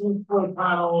quick questions for the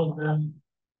panel and then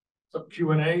some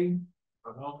Q&A.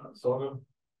 Sort of.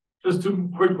 Just 2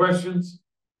 quick questions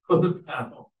for the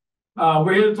panel.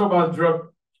 We're here to talk about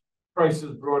drug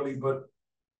prices broadly, but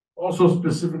also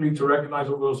specifically to recognize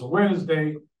Overdose Awareness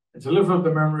Day and to lift up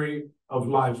the memory of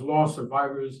lives lost,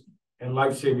 survivors, and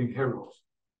life-saving heroes.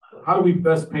 How do we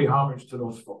best pay homage to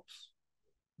those folks?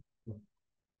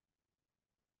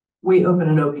 We open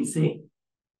an OPC.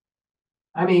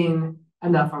 I mean,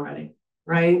 enough already,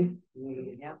 right?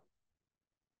 Yeah.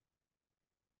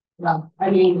 Yeah, I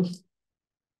mean.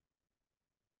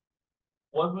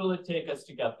 What will it take us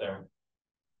to get there?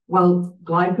 Well,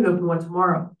 Glide could open one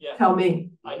tomorrow. Yeah. Tell me.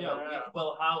 I know.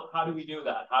 Well, how do we do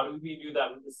that? How do we do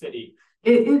that with the city?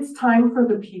 It's time for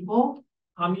the people.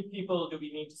 How many people do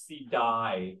we need to see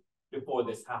die before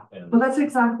this happens? Well, that's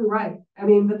exactly right. I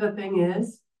mean, but the thing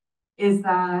is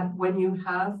that when you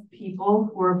have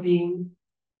people who are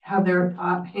have their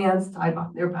hands tied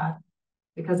behind their back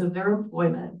because of their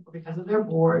employment, or because of their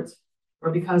boards,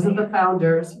 or because of the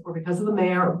founders, or because of the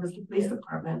mayor, or because of the police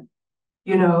department,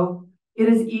 you know, it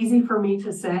is easy for me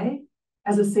to say,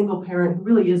 as a single parent, who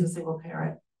really is a single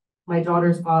parent, my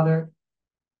daughter's father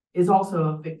is also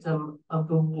a victim of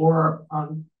the war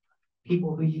on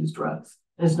people who use drugs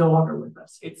and is no longer with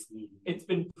us. It's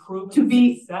been proven to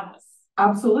be success.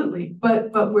 Absolutely,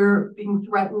 but we're being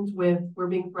threatened with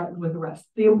arrest.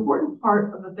 The important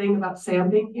part of the thing about Sam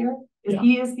being here is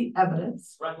he is the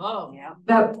evidence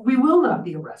that we will not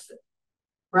be arrested,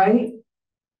 right?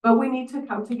 But we need to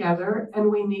come together and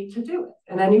we need to do it.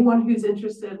 And anyone who's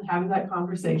interested in having that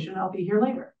conversation, I'll be here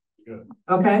later. Good.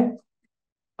 Okay?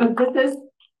 But it's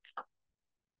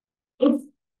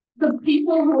the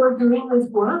people who are doing this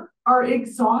work are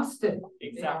exhausted.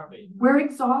 Exactly. We're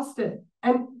exhausted.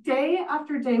 And day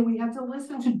after day, we have to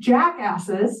listen to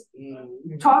jackasses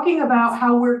talking about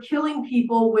how we're killing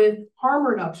people with harm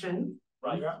reduction.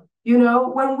 Right. You know,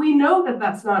 when we know that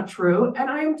that's not true, and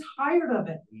I am tired of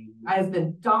it. I have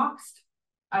been doxxed.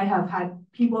 I have had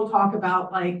people talk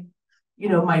about, like, you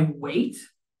know, my weight.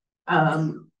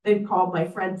 They've called my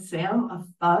friend Sam a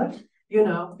thug, you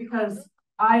know, because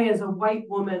I, as a white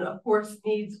woman, of course,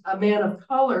 needs a man of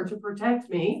color to protect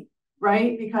me,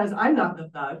 right? Because I'm not the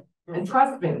thug. And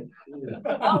trust me.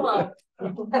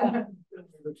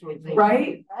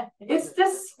 Right? It's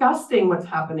disgusting what's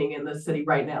happening in the city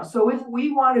right now. So if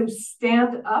we want to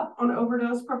stand up on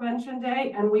Overdose Prevention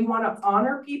Day and we want to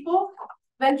honor people,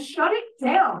 then shut it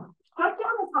down. Shut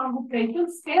down the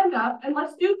conversation, stand up, and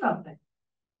let's do something.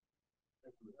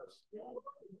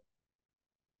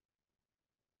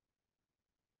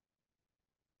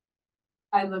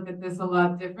 I look at this a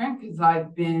lot different because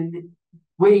I've been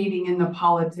waiting in the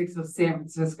politics of San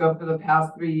Francisco for the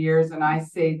past 3 years. And I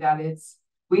say that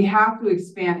we have to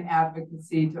expand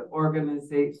advocacy to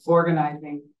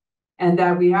organizing, and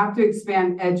that we have to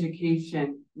expand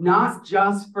education, not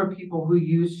just for people who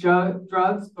use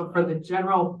drugs, but for the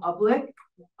general public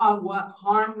on what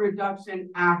harm reduction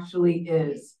actually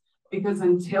is. Because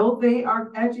until they are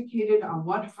educated on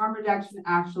what harm reduction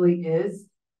actually is,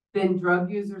 then drug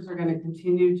users are going to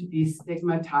continue to be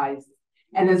stigmatized.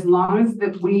 And as long as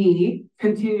that we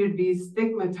continue to be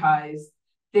stigmatized,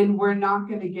 then we're not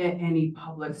going to get any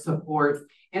public support.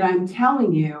 And I'm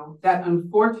telling you that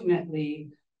unfortunately,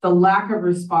 the lack of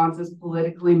response is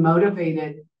politically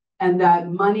motivated and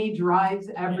that money drives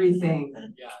everything.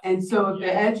 And so if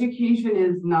the education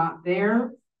is not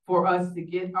there for us to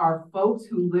get our folks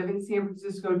who live in San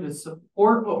Francisco to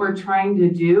support what we're trying to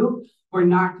do, we're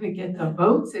not going to get the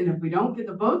votes. And if we don't get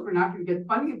the votes, we're not going to get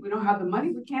funding. If we don't have the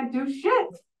money, we can't do shit.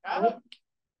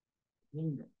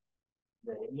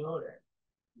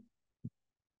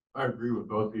 I agree with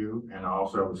both of you, and I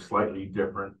also have a slightly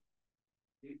different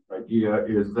idea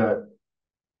is that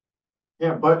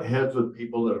can't butt heads with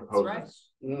people that oppose us.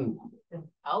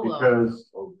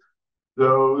 Because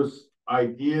those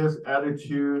ideas,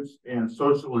 attitudes, and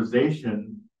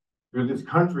socialization through this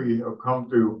country have come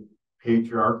through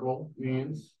patriarchal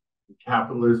means,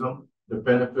 capitalism, the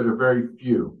benefit of very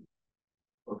few.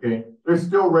 Okay, they're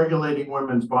still regulating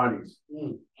women's bodies,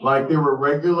 like they were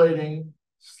regulating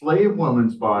slave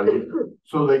women's bodies,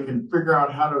 so they can figure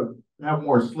out how to have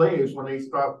more slaves when they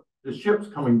stop the ships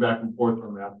coming back and forth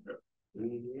from Africa.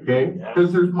 Okay,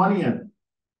 because there's money in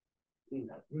it.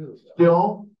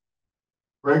 Still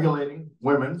regulating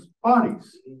women's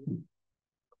bodies.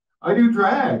 I do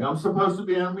drag. I'm supposed to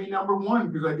be enemy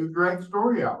 #1 because I do drag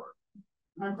story hour.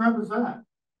 What kind of crap is that?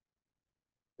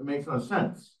 It makes no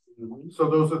sense. So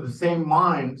those are the same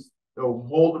minds that will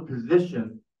hold a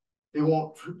position.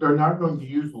 They're not going to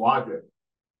use logic.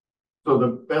 So the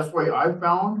best way I've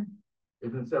found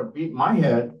is, instead of beating my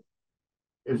head,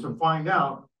 is to find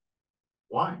out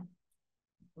why.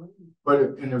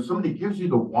 But if somebody gives you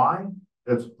the why,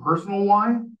 that's personal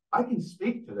why, I can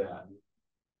speak to that.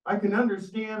 I can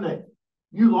understand that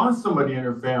you lost somebody in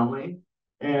your family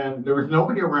and there was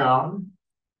nobody around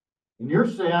and you're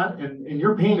sad and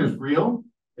your pain is real.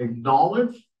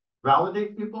 Acknowledge,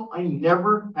 validate people. I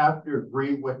never have to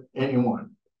agree with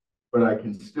anyone, but I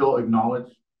can still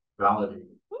acknowledge, validate,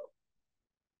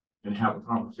 and have a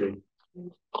conversation.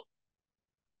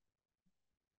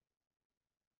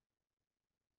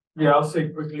 Yeah, I'll say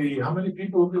quickly, how many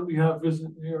people did we have visit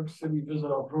New York City,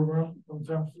 visit our program from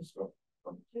San Francisco?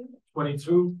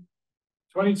 22.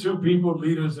 22 people,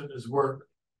 leaders in this work,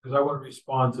 because I want to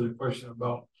respond to the question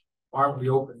about why aren't we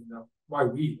opening now? Why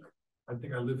we? I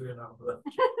think I live here now, but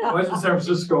why isn't San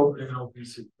Francisco opening an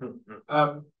OPC?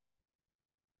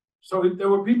 So there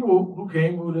were people who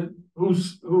came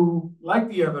who liked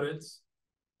the evidence,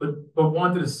 but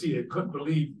wanted to see it, couldn't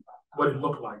believe what it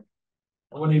looked like.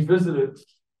 And when they visited,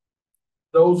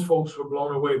 those folks were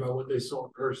blown away by what they saw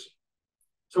in person.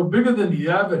 So bigger than the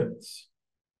evidence,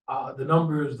 the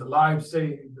numbers, the lives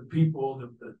saved, the people,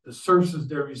 the services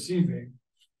they're receiving,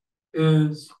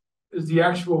 is the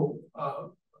actual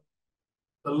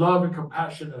the love and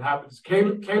compassion that happens.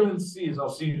 Kaylin C is our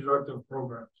senior director of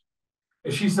programs,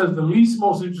 and she says the least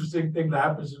most interesting thing that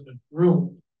happens in the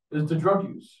room is the drug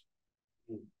use,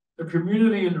 the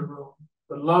community in the room,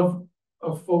 the love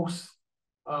of folks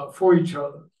for each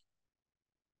other.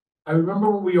 I remember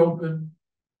when we opened,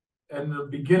 and in the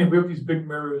beginning, we have these big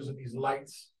mirrors and these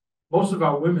lights. Most of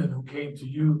our women who came to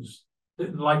use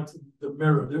didn't like the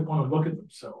mirror, didn't want to look at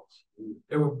themselves.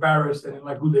 They were embarrassed, they didn't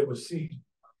like who they were seeing.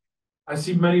 I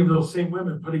see many of those same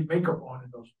women putting makeup on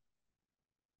in those.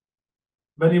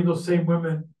 Many of those same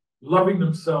women loving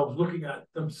themselves, looking at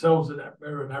themselves in that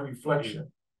mirror and that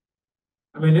reflection.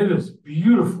 I mean, it is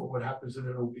beautiful what happens in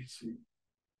an OPC.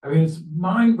 I mean, it's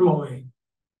mind-blowing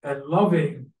and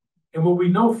loving. And what we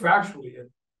know factually, and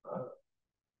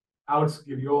Alex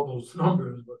give you all those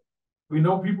numbers, but we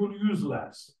know people use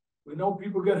less. We know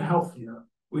people get healthier.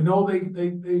 We know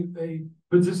they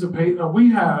participate. Now,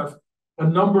 we have a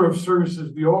number of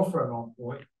services we offer at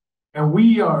OnPoint, and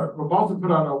we're about to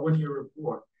put out our 1-year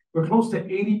report. We're close to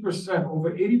 80%,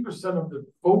 over 80% of the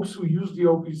folks who use the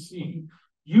OPC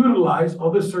utilize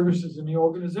other services in the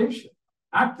organization.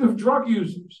 Active drug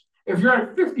users. If you're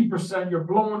at 50%, you're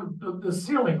blowing the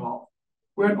ceiling off.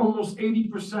 We're at almost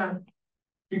 80%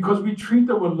 because we treat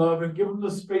them with love and give them the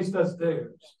space that's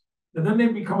theirs. And then they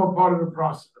become a part of the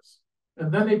process.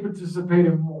 And then they participate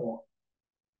in more.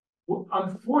 Well,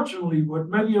 unfortunately, what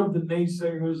many of the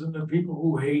naysayers and the people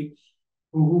who hate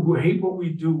what we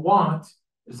do want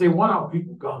is they want our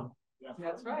people gone.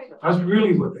 That's right. That's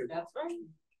really what they want. That's right.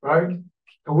 Right?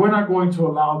 And we're not going to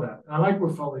allow that. And I like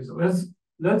what Felix said.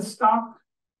 Let's stop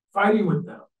fighting with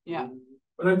them. Yeah.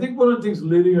 But I think one of the things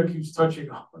Lydia keeps touching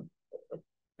on,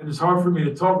 and it's hard for me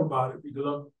to talk about it because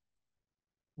I'm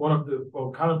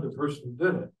kind of the person who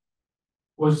did it,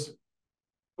 was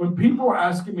when people were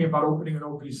asking me about opening an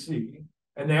OPC,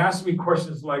 and they asked me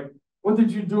questions like, what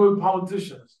did you do with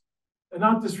politicians? And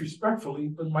not disrespectfully,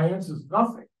 but my answer is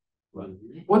nothing.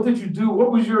 What did you do?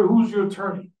 Who's your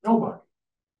attorney? Nobody.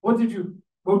 What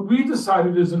we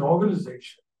decided as an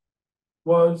organization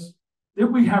was,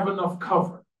 did we have enough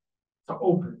cover to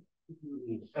open?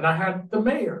 And I had the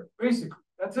mayor, basically.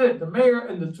 That's it. The mayor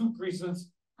and the 2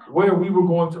 precincts where we were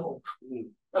going to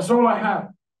open. That's all I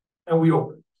had. And we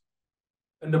opened.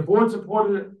 And the board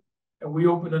supported it, and we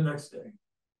opened the next day.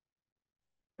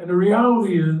 And the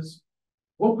reality is,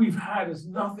 what we've had is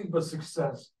nothing but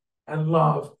success and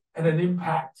love and an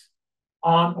impact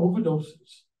on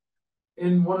overdoses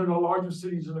in one of the largest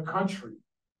cities in the country,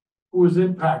 who was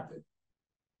impacted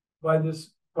by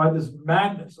this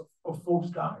madness of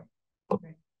folks dying.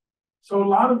 Okay. So a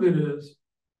lot of it is,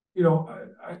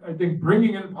 I think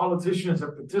bringing in politicians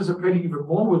and participating even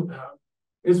more with them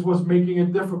is what's making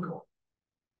it difficult.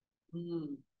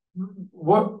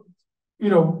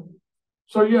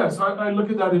 So yes, I look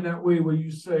at that in that way where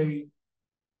you say,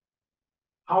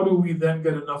 how do we then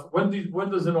get enough? When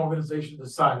does an organization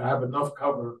decide I have enough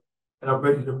cover and I'm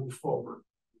ready to move forward?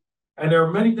 And there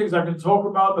are many things I can talk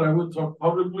about that I wouldn't talk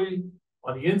publicly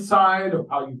on the inside of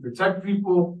how you protect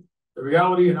people. The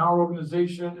reality in our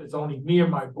organization, it's only me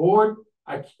and my board.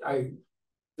 I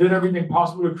did everything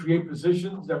possible to create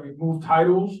positions that remove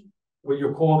titles where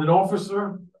you're called an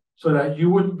officer so that you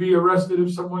wouldn't be arrested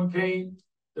if someone came.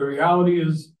 The reality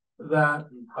is that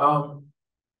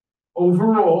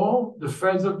overall, the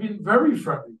feds have been very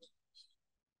friendly.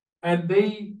 And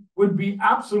they would be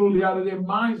absolutely out of their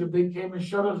minds if they came and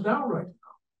shut us down right now.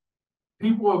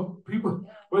 People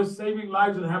were saving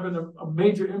lives and having a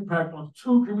major impact on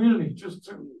 2 communities, just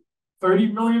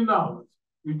 $30 million.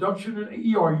 Reduction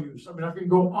in ER use. I mean, I can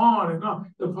go on and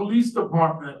on. The police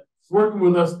department working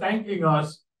with us, thanking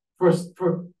us for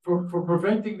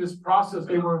preventing this process.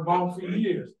 They were involved for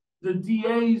years. The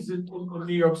DAs in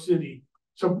New York City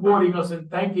supporting us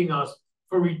and thanking us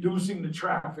for reducing the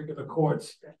traffic in the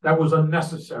courts that was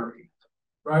unnecessary,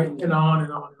 right? And on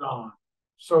and on and on.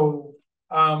 So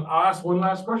I'll ask one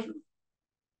last question.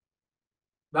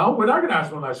 No, we're not going to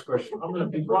ask one last question. I'm going to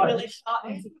be quiet.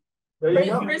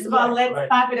 First of all, let's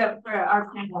clap it up for our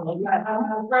panel.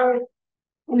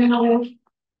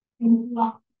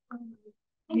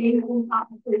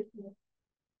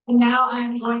 And now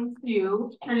I'm going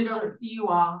to turn it over to you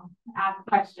all to ask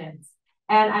questions.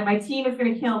 And my team is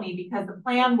going to kill me because the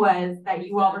plan was that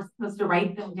you all were supposed to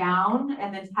write them down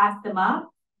and then task them up,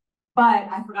 but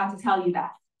I forgot to tell you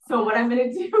that. So what I'm going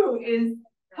to do is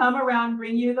come around,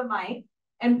 bring you the mic,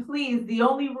 and please, the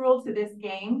only rule to this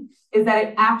game is that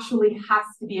it actually has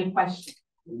to be a question,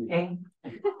 okay?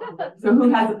 So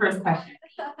who has the first question?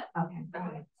 Okay, go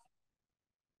ahead.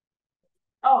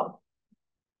 Oh.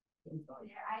 I'm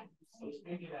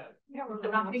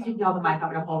not going to give you all the mic,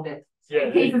 I'm going to hold it. Yeah,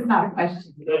 in case it's not a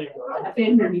question. There you go. I've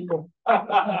been here before.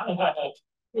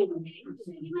 You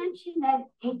mentioned that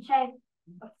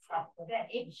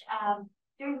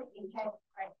during the HIV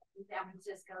crisis in San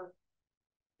Francisco,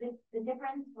 the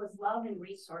difference was love and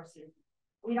resources.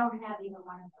 We don't have either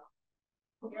one of them.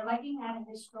 You're looking at a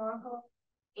historical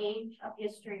age of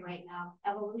history right now,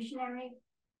 evolutionary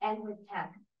and with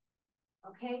tech.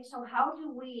 Okay, so how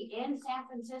do we in San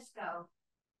Francisco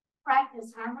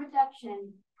practice harm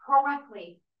reduction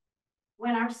correctly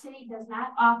when our city does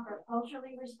not offer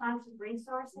culturally responsive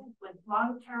resources with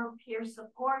long-term peer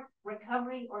support,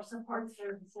 recovery, or support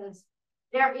services?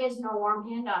 There is no warm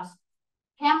handoffs.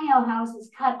 Cameo House is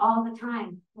cut all the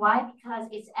time. Why? Because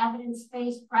it's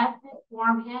evidence-based practice,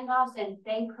 warm handoffs, and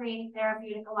they create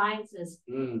therapeutic alliances.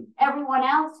 Everyone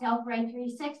else, Health Right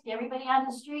 360, everybody on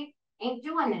the street ain't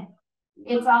doing it.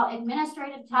 It's all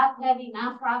administrative, top-heavy,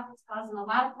 nonprofits causing a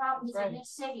lot of problems Right. in this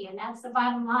city, and that's the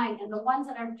bottom line. And the ones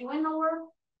that are doing the work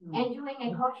and doing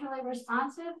it culturally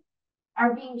responsive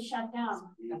are being shut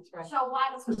down. That's right. So why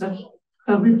don't we,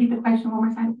 So repeat the question one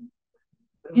more time.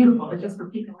 Beautiful, but just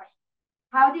repeat the question.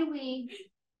 how do we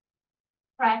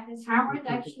practice harm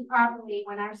reduction properly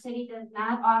when our city does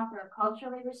not offer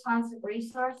culturally responsive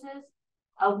resources,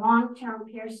 a long-term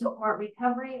peer support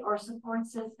recovery or support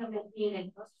system if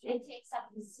needed? It takes up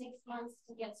to 6 months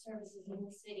to get services in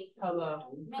the city. Hello.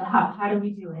 So how do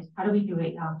we do it? How do we do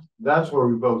it? That's where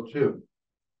we vote too.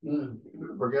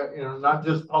 Forget, not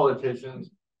just politicians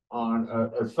on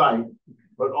a site,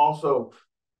 but also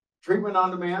treatment on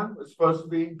demand is supposed to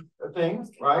be a thing,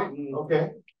 right?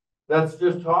 Okay, that's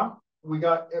just talk. We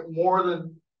got more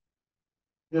than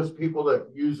just people that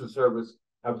use the service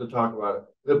have to talk about it.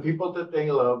 The people that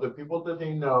they love, the people that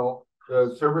they know,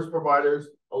 the service providers,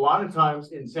 a lot of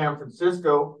times in San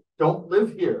Francisco don't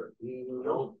live here.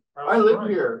 I live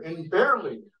here and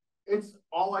barely. It's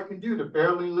all I can do to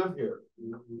barely live here.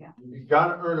 You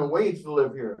gotta earn a wage to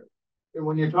live here. And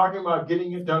when you're talking about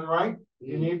getting it done right,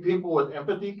 you need people with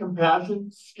empathy, compassion,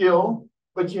 skill,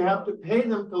 but you have to pay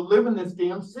them to live in this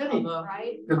damn city.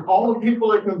 Right? Because all the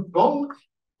people that can vote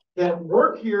that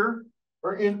work here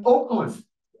are in Oakland.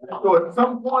 So at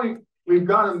some point, we've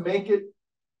got to make it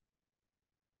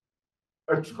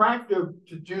attractive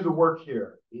to do the work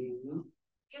here.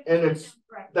 And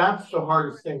that's the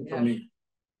hardest thing for me.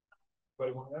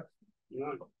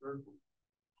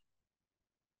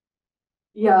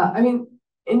 Yeah, I mean,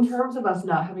 in terms of us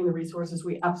not having the resources,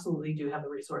 we absolutely do have the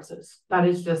resources. That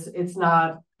is just,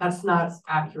 that's not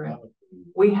accurate.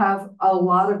 We have a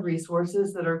lot of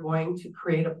resources that are going to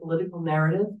create a political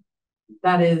narrative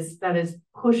that is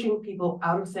pushing people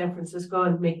out of San Francisco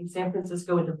and making San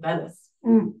Francisco into Venice,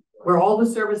 where all the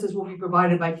services will be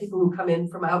provided by people who come in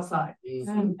from outside.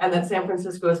 And that San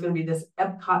Francisco is going to be this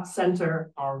Epcot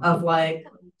center of like,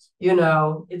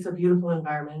 it's a beautiful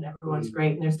environment, everyone's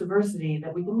great, and there's diversity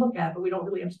that we can look at, but we don't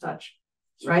really have to touch,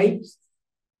 right?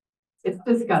 It's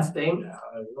disgusting.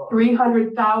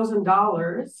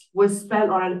 $300,000 was spent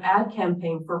on an ad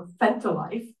campaign for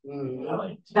Fentanyl.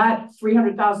 That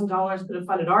 $300,000 could have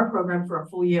funded our program for a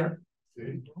full year.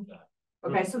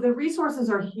 Okay, so the resources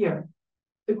are here.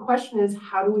 The question is,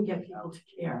 how do we get people to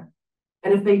care?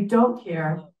 And if they don't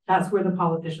care, that's where the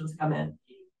politicians come in.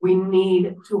 We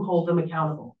need to hold them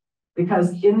accountable,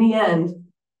 because in the end,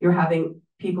 you're having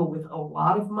people with a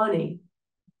lot of money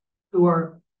who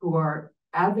are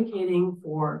advocating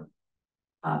for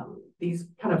these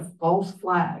kind of false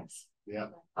flags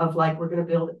of like, we're going to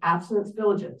build abstinence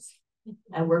villages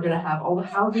and we're going to have all the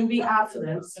housing be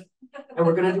abstinence and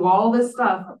we're going to do all this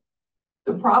stuff.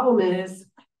 The problem is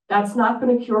that's not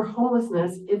going to cure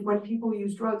homelessness if when people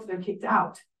use drugs, they're kicked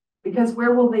out, because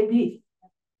where will they be?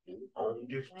 On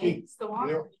the street,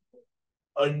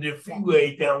 on the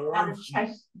freeway down one street.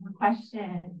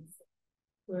 Questions.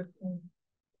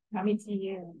 Coming to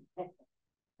you.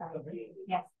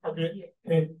 Yes.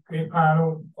 Great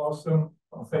panel, awesome,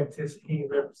 authenticity,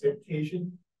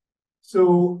 representation.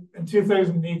 So in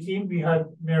 2018, we had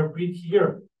Mayor Breed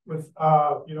here with,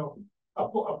 a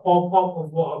pop-up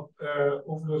of what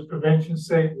overdose prevention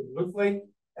site would look like.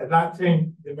 At that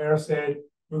time, the mayor said,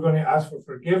 we're going to ask for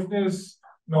forgiveness,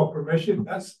 no permission.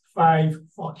 That's 5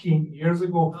 fucking years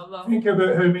ago. Think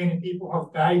about how many people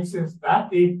have died since that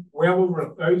day. Well over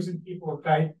 1,000 people have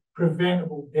died,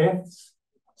 preventable deaths.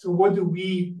 So how do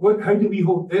we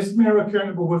hold this mayor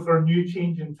accountable with our new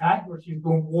change in tack, where she's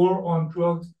going war on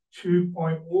drugs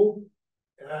 2.0?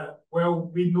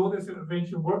 Well, we know this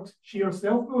intervention works. She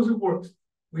herself knows it works.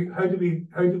 How do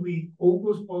we hold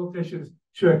those politicians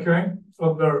to account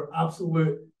for their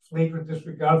absolute flagrant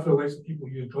disregard for the lives of people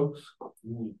who use drugs?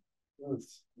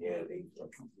 This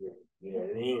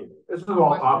is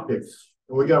all optics,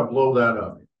 and we got to blow that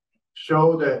up.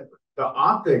 Show that the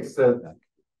optics that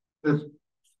this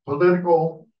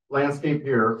political landscape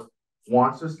here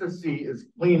wants us to see is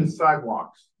clean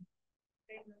sidewalks.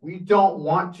 We don't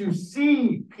want to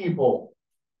see people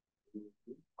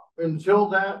until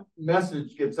that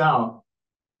message gets out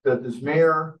that this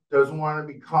mayor doesn't want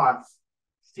to be caught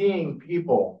seeing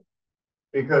people,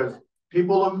 because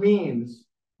people of means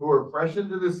who are fresh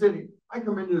into the city. I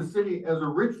come into the city as a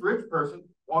rich person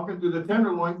walking through the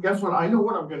Tenderloin. Guess what? I know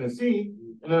what I'm going to see.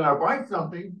 And then I buy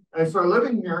something and I start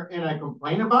living here and I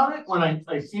complain about it when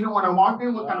I seen it when I walked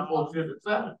in. What kind of bullshit is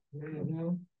that?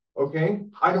 Okay,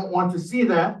 I don't want to see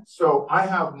that. So I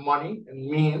have money and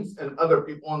means and other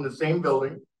people in the same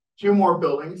building, 2 more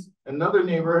buildings, another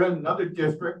neighborhood, another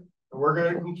district, and we're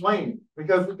going to complain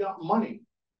because we got money.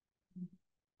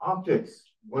 optics.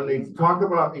 When they talk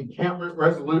about encampment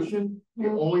resolution, the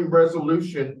only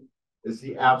resolution is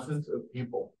the absence of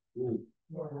people.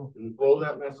 And blow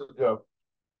that message up.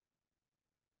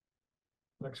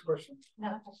 Next question.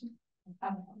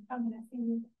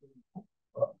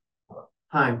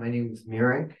 Hi, my name is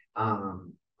Merrick.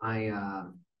 I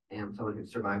am someone who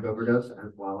survived overdose,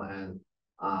 as well as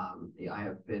I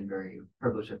have been very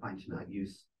privileged to find tonight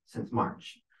use since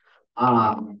March.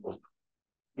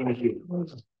 Thank you.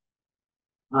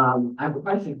 I have a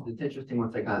question. It's interesting.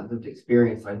 Once I got lived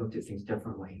experience, I looked at things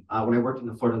differently. When I worked in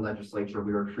the Florida legislature,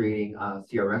 we were creating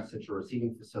CRF, central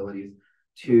receiving facilities,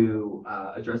 to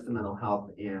address the mental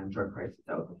health and drug crisis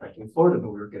that was affecting Florida,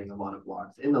 but we were getting a lot of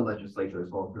blocks in the legislature, as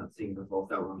well as not seeing the results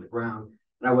that were on the ground,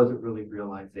 and I wasn't really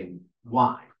realizing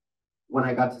why. When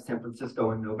I got to San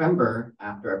Francisco in November,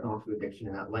 after I fell into addiction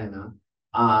in Atlanta,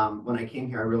 when I came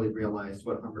here, I really realized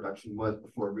what harm reduction was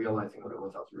before realizing what it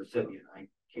was. I was a recipient. I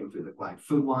came through the Glide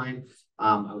food line.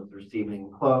 I was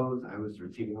receiving clothes. I was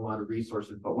receiving a lot of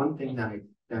resources. But one thing that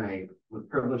I was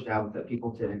privileged to have was that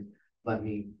people didn't let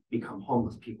me become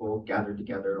homeless. People gathered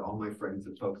together, all my friends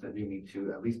and folks that knew me,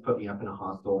 to at least put me up in a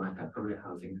hostel, and I've had permanent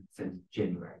housing since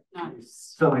January.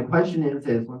 Nice. So my question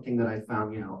is one thing that I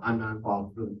found, I'm not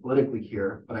involved really politically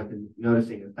here, but I've been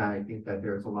noticing is that I think that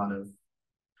there's a lot of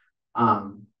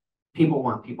people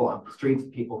want people off the streets.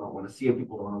 People don't want to see it.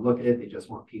 People don't want to look at it. They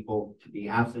just want people to be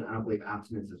absent. I don't believe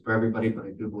abstinence is for everybody, but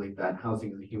I do believe that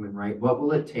housing is a human right. What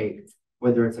will it take,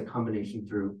 whether it's a combination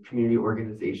through community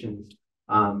organizations?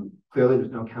 Clearly,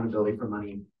 there's no accountability for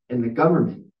money in the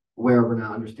government, where we're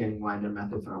not understanding why their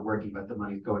methods aren't working, but the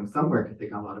money's going somewhere because they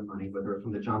got a lot of money, whether it's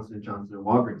from the Johnson & Johnson and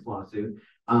Walgreens lawsuit,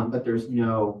 but there's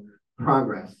no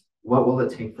progress. What will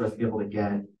it take for us to be able to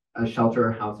get a shelter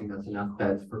or housing that's enough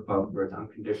beds for folks where it's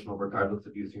unconditional, regardless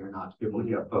of using or not, to be able to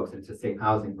get folks into safe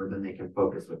housing where then they can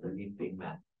focus with their needs being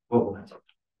met? What will that take?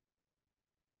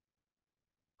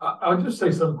 I'll just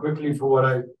say something quickly for what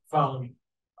I found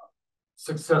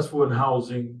successful in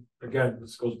housing. Again,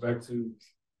 this goes back to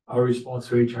our response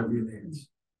to HIV and AIDS.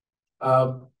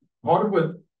 Part of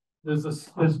what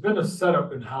there's been a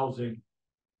setup in housing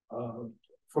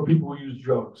for people who use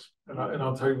drugs, and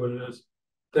I'll tell you what it is.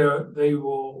 They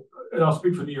will, and I'll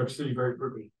speak for New York City very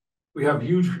quickly. We have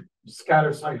huge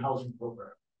scatter site housing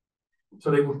program.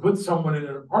 So they would put someone in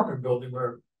an apartment building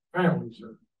where families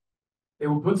are. They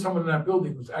would put someone in that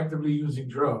building who's actively using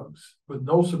drugs with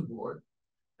no support.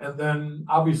 And then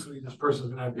obviously this person's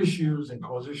gonna have issues and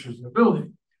cause issues in the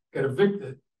building, get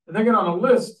evicted, and they get on a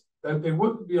list that they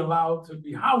wouldn't be allowed to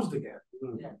be housed again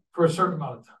for a certain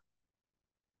amount of time.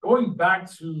 Going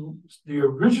back to the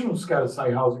original scatter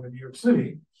site housing in New York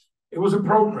City, it was a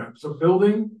program. So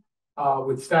building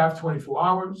with staff 24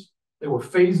 hours, there were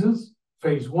phases.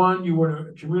 Phase one, you were in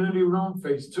a community room.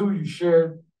 Phase two, you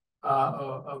shared,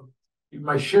 you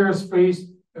might share a space.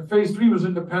 And phase three was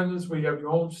independence, where you have your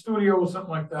own studio or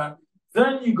something like that.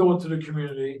 Then you go into the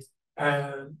community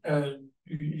and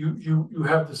you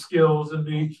have the skills and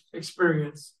the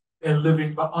experience in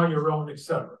living on your own,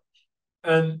 etc.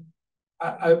 And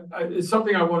it's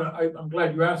something I'm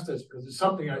glad you asked this, because it's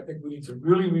something I think we need to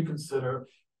really reconsider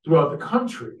throughout the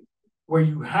country, where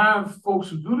you have folks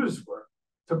who do this work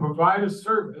to provide a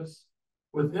service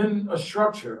within a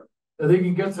structure that they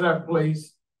can get to that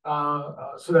place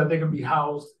so that they can be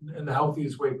housed in the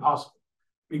healthiest way possible.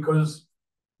 Because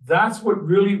that's what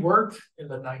really worked in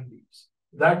the 90s,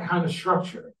 that kind of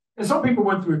structure. And some people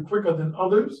went through it quicker than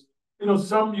others.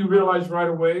 Some you realize right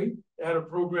away, they had a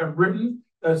program written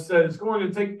that said it's going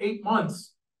to take 8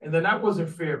 months. And then that wasn't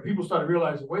fair. People started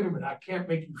realizing, wait a minute, I can't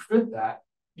make you fit that.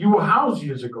 You were housed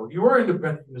years ago. You were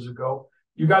independent years ago.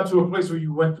 You got to a place where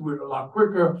you went through it a lot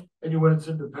quicker and you went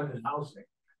into independent housing.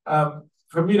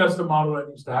 For me, that's the model that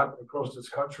needs to happen across this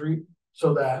country,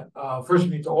 so that first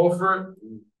you need to offer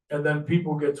it, and then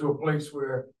people get to a place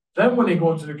where then when they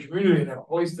go into the community and they're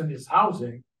placed in this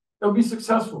housing, they'll be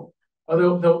successful.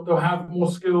 They'll have more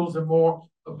skills and more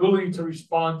ability to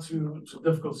respond to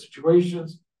difficult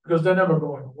situations, because they're never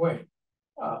going away.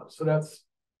 So that's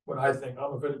what I think. I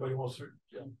don't know if anybody wants to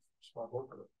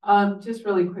respond. Just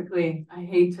really quickly, I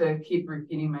hate to keep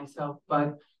repeating myself,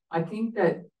 but I think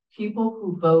that people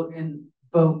who vote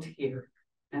here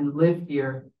and live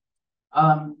here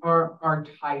are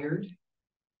tired,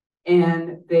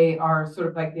 and they are sort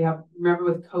of like, remember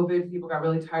with COVID, people got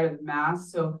really tired of the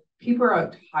masks. So people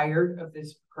are tired of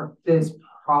this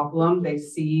problem. They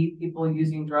see people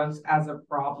using drugs as a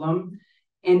problem.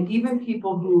 And even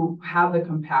people who have the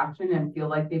compassion and feel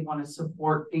like they want to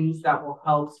support things that will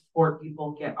help support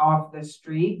people get off the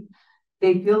street,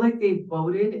 they feel like they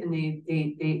voted and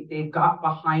they got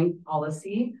behind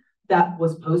policy that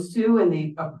was supposed to, and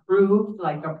they approved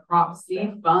like a Prop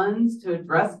C funds to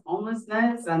address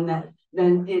homelessness, and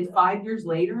then it's 5 years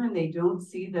later and they don't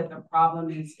see that the problem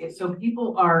is, so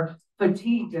people are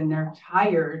fatigued and they're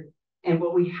tired. And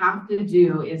what we have to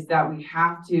do is that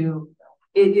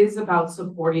it is about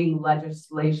supporting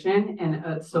legislation and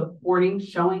supporting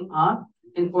showing up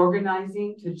and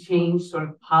organizing to change sort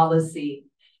of policy.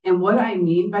 And what I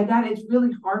mean by that, it's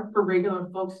really hard for regular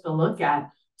folks to look at.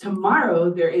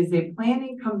 Tomorrow, there is a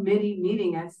planning committee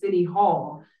meeting at City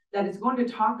Hall that is going to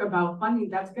talk about funding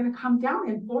that's going to come down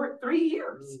in 3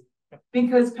 years.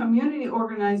 Because community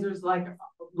organizers like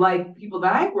people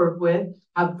that I work with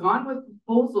have gone with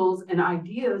proposals and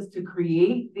ideas to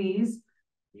create these,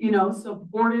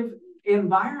 supportive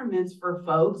environments for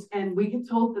folks. And we get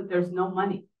told that there's no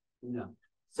money. No.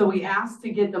 So we ask to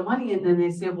get the money and then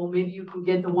they say, well, maybe you can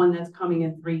get the one that's coming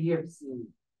in 3 years.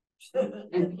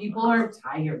 And people are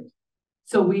tired.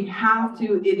 So we have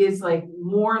to, it is like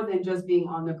more than just being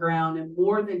on the ground and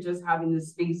more than just having the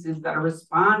spaces that are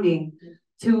responding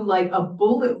to like a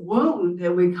bullet wound,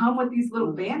 and we come with these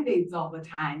little band-aids all the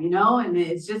time, and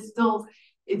it's just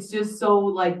so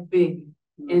like big.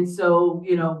 And so,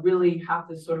 really have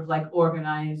to sort of like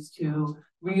organize to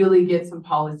really get some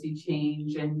policy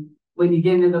change. And when you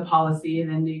get into the policy,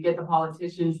 and then you get the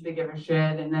politicians to give a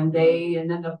shit, and then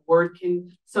the board can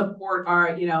support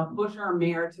our, push our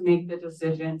mayor to make the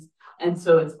decisions. And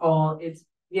so it's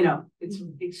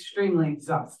extremely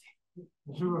exhausting.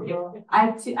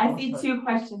 I see two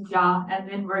questions, y'all, and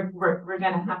then we're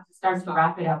gonna have to start to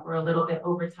wrap it up. We're a little bit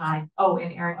over time. Oh,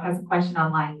 and Eric has a question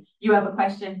online. You have a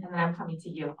question, and then I'm coming to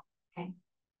you. Okay.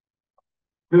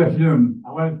 Good afternoon.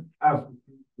 I want to ask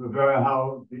Rivera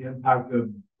how the impact of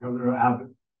Governor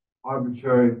Abbott's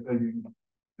arbitrary sending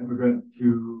immigrants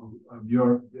to New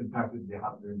York impacted the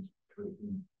housing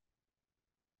situation.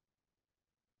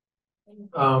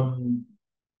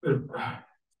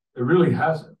 It really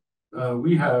hasn't.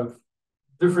 We have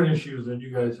different issues than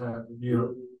you guys have in New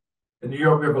York. In New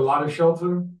York, we have a lot of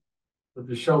shelter, but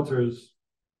the shelter is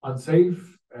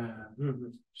unsafe.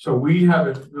 And so we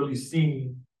haven't really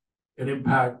seen an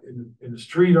impact in the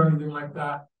street or anything like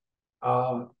that.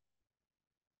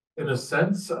 In a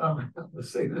sense,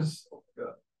 let's say this,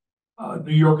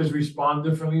 New Yorkers respond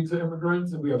differently to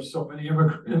immigrants, and we have so many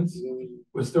immigrants.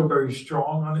 We're still very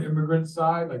strong on the immigrant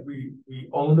side. Like we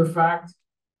own the fact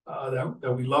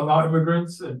that we love our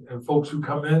immigrants and folks who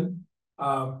come in.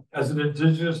 As an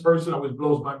indigenous person, it always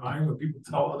blows my mind when people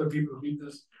tell other people to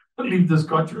leave this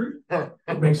country.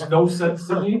 It makes no sense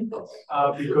to me,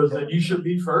 because then you should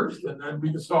leave first and then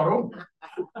we can start over.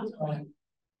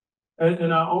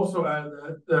 And I also add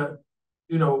that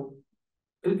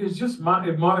it's just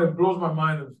it blows my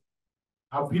mind of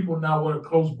how people now want to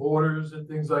close borders and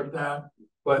things like that.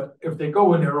 But if they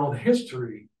go in their own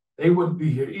history, they wouldn't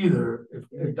be here either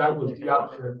if that was the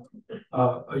option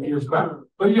years back.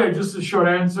 But yeah, just a short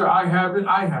answer. I haven't.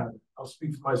 I'll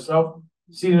speak for myself.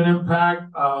 Seen an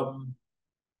impact.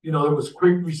 There was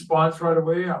quick response right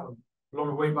away. I was blown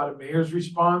away by the mayor's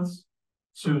response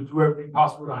to do everything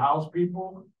possible to house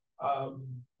people.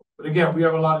 But again, we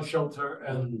have a lot of shelter,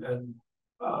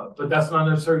 but that's not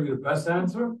necessarily the best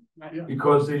answer,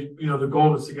 because the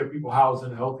goal is to get people housed in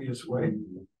the healthiest way.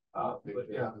 But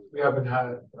yeah, we haven't had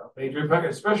a major impact,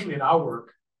 especially in our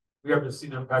work. We haven't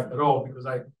seen impact at all, because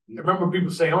I remember people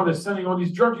saying, "Oh, they're sending all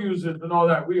these drug users and all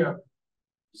that." We haven't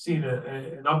seen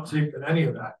an uptick in any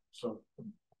of that. So.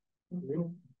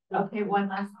 Okay, one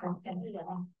last question.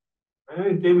 My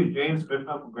name is David James, been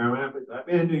from Grand Rapids. I've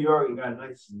been in New York. You got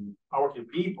nice, hardworking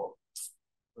people.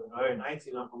 But very nice,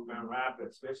 from Grand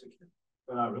Rapids, especially.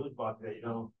 But I really thought that,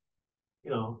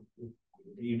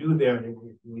 you do there,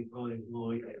 we only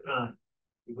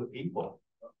good people.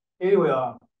 Anyway,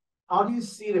 how do you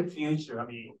see the future? I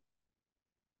mean,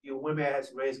 your women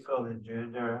has race, color, and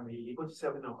gender. I mean, you put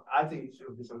yourself in. I think you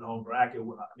should be some own bracket.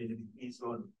 I mean, the piece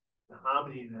on the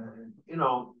harmony, and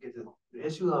get the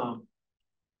issue.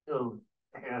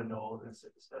 Handle. It's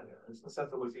a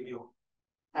sense of what's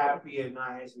happy and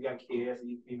nice. You got kids, and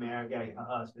you can be married, got a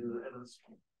husband, and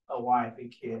a wife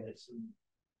and kids, and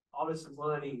all this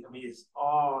money. I mean, it's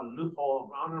all loophole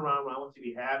round and round. I want you to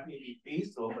be happy and be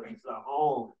peaceful, but it's a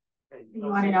home. You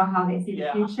want to know how they see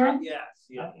the future? Yes.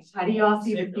 How do you all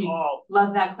see the future?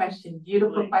 Love that question.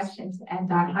 Beautiful question to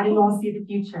end on. How do you all see the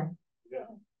future? Yeah.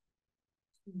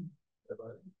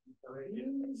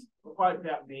 We'll probably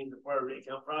have named the Puerto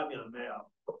Rican. I'm probably on mail.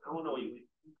 I don't know.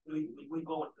 We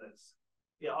go with this.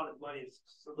 Yeah, all the money is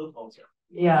a loophole here.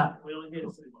 Yeah. We only get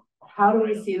a city. How do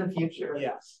we see the future?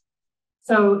 Yes.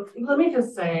 So let me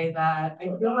just say that I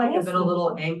feel like I've been a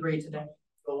little angry today.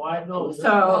 So why no?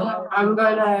 So I'm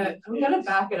gonna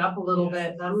back it up a little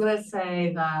bit, and I'm gonna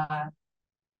say that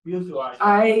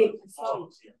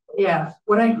yeah,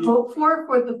 what I hope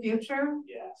for the future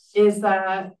is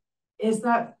that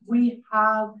we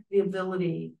have the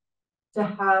ability to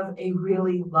have a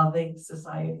really loving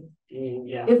society.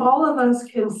 Yeah. If all of us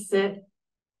can sit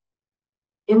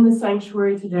in the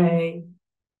sanctuary today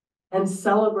and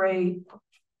celebrate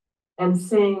and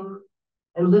sing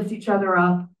and lift each other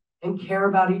up and care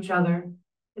about each other,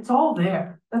 it's all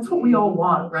there. That's what we all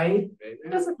want, right? It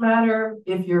doesn't matter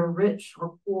if you're rich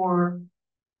or poor,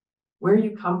 where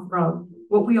you come from.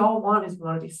 What we all want is we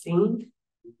want to be seen.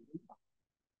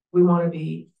 We want to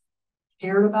be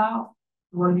cared about.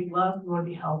 We want to be loved. We want to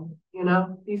be held. You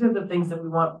know, these are the things that we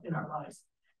want in our lives.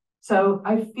 So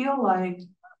I feel like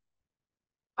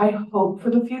I hope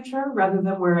for the future rather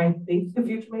than where I think the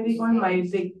future may be going. My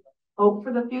big hope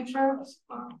for the future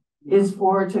is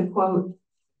for, to quote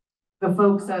the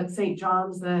folks at St.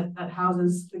 John's that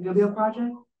houses the Gubbio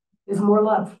Project, is more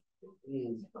love.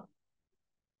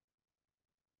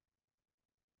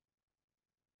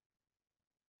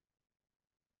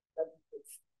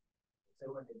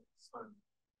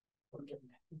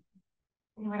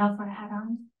 Anyone else want to add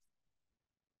on?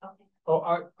 Okay. Oh,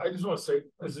 I just want to say,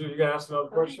 you're gonna ask another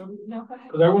question? No, go ahead.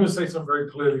 Because I want to say something very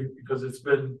clearly, because it's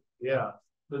been,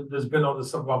 there's been all this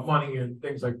stuff about money and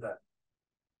things like that.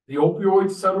 The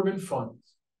opioid settlement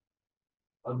funds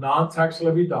are non-tax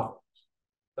levy dollars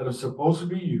that are supposed to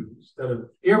be used, that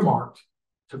are earmarked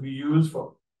to be used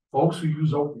for folks who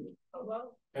use opioids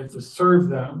and to serve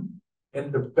them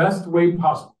in the best way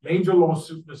possible. Major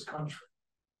lawsuit in this country.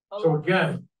 So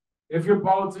again, if your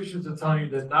politicians are telling you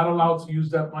they're not allowed to use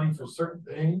that money for certain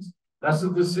things, that's a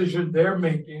decision they're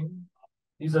making.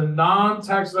 These are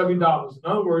non-tax levy dollars.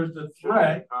 In other words, the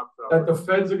threat that the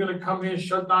feds are going to come in,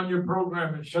 shut down your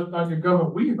program and shut down your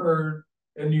government. We heard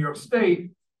in New York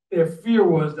State, their fear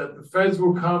was that the feds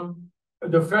will come,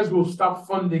 the feds will stop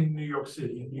funding New York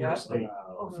City and New York State.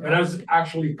 And that's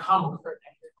actually comical,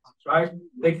 right?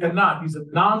 They cannot. These are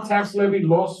non-tax levy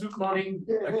lawsuit money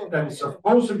that is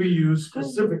supposed to be used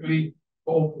specifically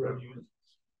for opioid users.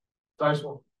 Nice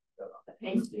one.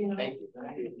 Thank you.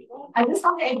 I just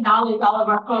want to acknowledge all of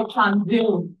our folks on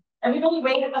Zoom. Everybody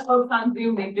wave at the folks on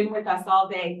Zoom. They've been with us all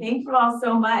day. Thank you all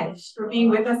so much for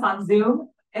being with us on Zoom.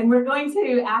 And we're going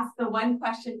to ask the one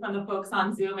question from the folks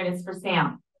on Zoom, and it's for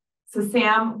Sam. So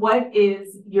Sam, what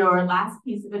is your last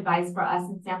piece of advice for us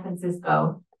in San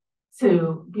Francisco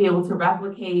to be able to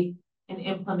replicate and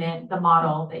implement the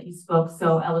model that you spoke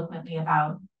so eloquently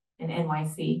about in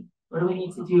NYC? What do we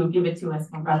need to do? Give it to us,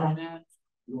 my brother.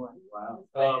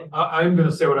 I'm going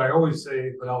to say what I always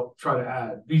say, but I'll try to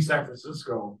add. Be San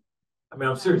Francisco. I mean,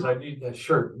 I'm serious. I need that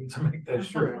shirt. I need to make that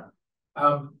shirt.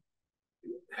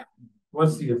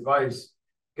 What's the advice?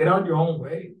 Get out your own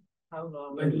way.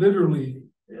 Like literally,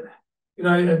 you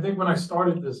know, I think when I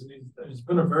started this, it's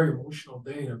been a very emotional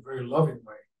day in a very loving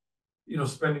way. You know,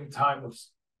 spending time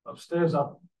upstairs, I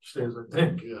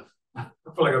think. Yeah. I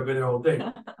feel like I've been here all day.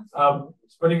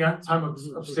 Spending that time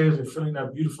upstairs and feeling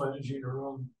that beautiful energy in the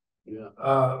room.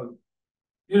 Yeah.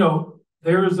 You know,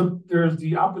 there's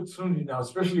the opportunity now,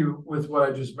 especially with what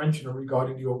I just mentioned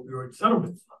regarding the opioid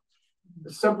settlement fund.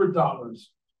 The separate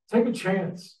dollars. Take a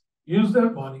chance. Use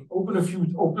that money. Open a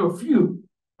few,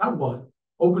 not one.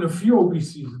 Open a few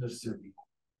OBCs in the city,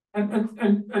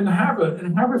 and have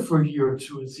it for a year or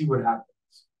two and see what happens.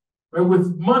 Right?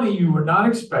 With money you were not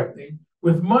expecting.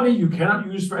 With money you cannot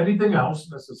use for anything else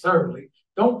necessarily.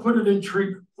 Don't put it in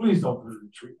treatment. Please don't put it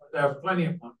in treatment. They have plenty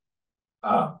of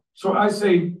money. So I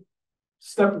say,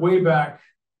 step way back.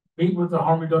 Meet with the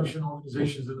harm reduction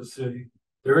organizations in the city.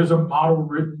 There is a model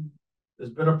written.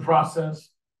 There's been a process.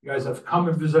 You guys have come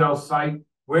and visit our site.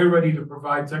 We're ready to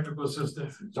provide technical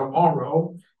assistance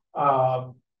tomorrow.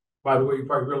 By the way, you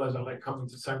probably realize I like coming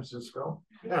to San Francisco.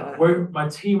 Yeah. My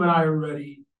team and I are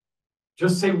ready.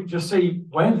 Just say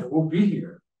plan it. We'll be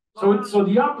here. So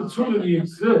the opportunity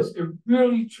exists. It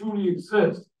really truly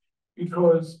exists,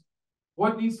 because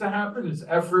what needs to happen is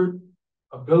effort,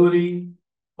 ability,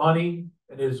 money,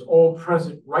 and it is all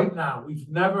present right now. We've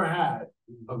never had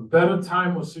a better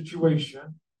time or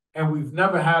situation, and we've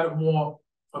never had a more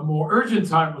urgent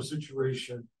time or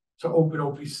situation to open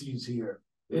OPCs here.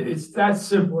 It's that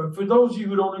simple. And for those of you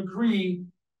who don't agree,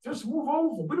 just move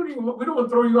over. We don't want to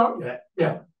throw you out yet.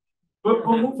 Yeah. But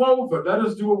move over. Let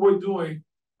us do what we're doing.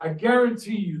 I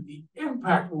guarantee you the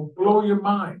impact will blow your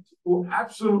mind. It will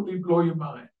absolutely blow your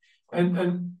mind.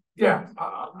 And yeah,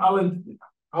 I'll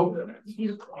hope that.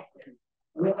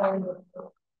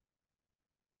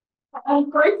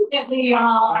 Unfortunately,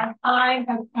 our time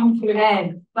has come to an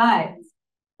end, but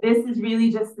This is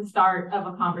really just the start of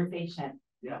a conversation.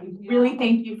 Yeah. We really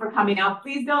thank you for coming out.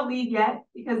 Please don't leave yet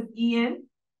because Ian,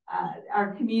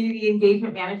 our community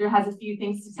engagement manager, has a few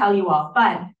things to tell you all.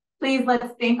 But please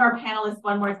let's thank our panelists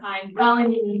one more time.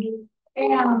 Melanie,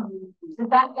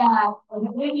 Rebecca,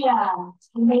 Olivia,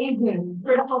 amazing,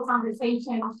 critical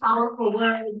conversation, powerful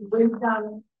words,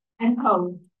 wisdom, and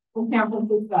hope from San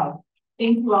Francisco.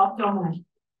 Thank you all so much.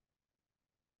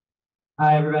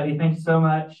 Hi, everybody. Thank you so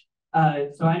much.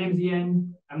 So my name is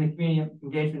Ian. I'm the community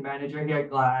engagement manager here at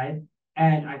Glide.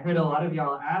 And I heard a lot of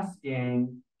y'all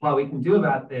asking what we can do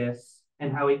about this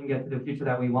and how we can get to the future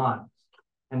that we want.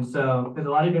 And so there's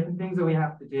a lot of different things that we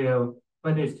have to do,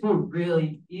 but there's two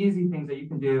really easy things that you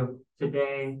can do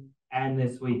today and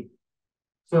this week.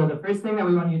 So the first thing that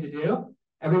we want you to do,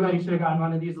 everybody should have gotten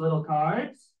one of these little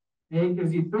cards. It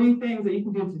gives you 3 things that you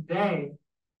can do today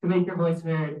to make your voice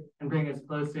heard and bring us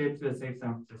closer to a safe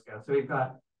San Francisco. So we've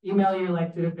got email your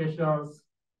elected officials,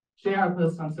 share our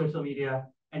posts on social media,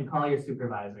 and call your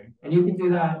supervisor. And you can do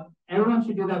that. Everyone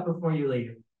should do that before you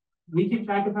leave. We keep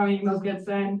track of how many emails get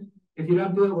sent. If you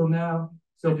don't do it, we'll know.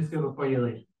 So just do it before you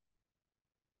leave.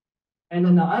 And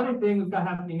then the other thing we've got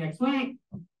happening next week,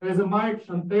 there's a march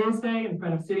on Thursday in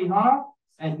front of City Hall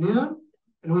at noon,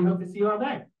 and we hope to see you all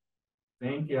there.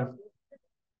 Thank you.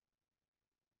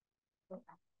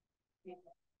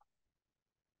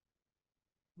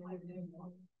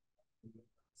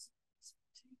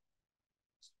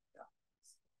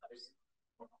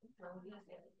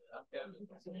 Okay.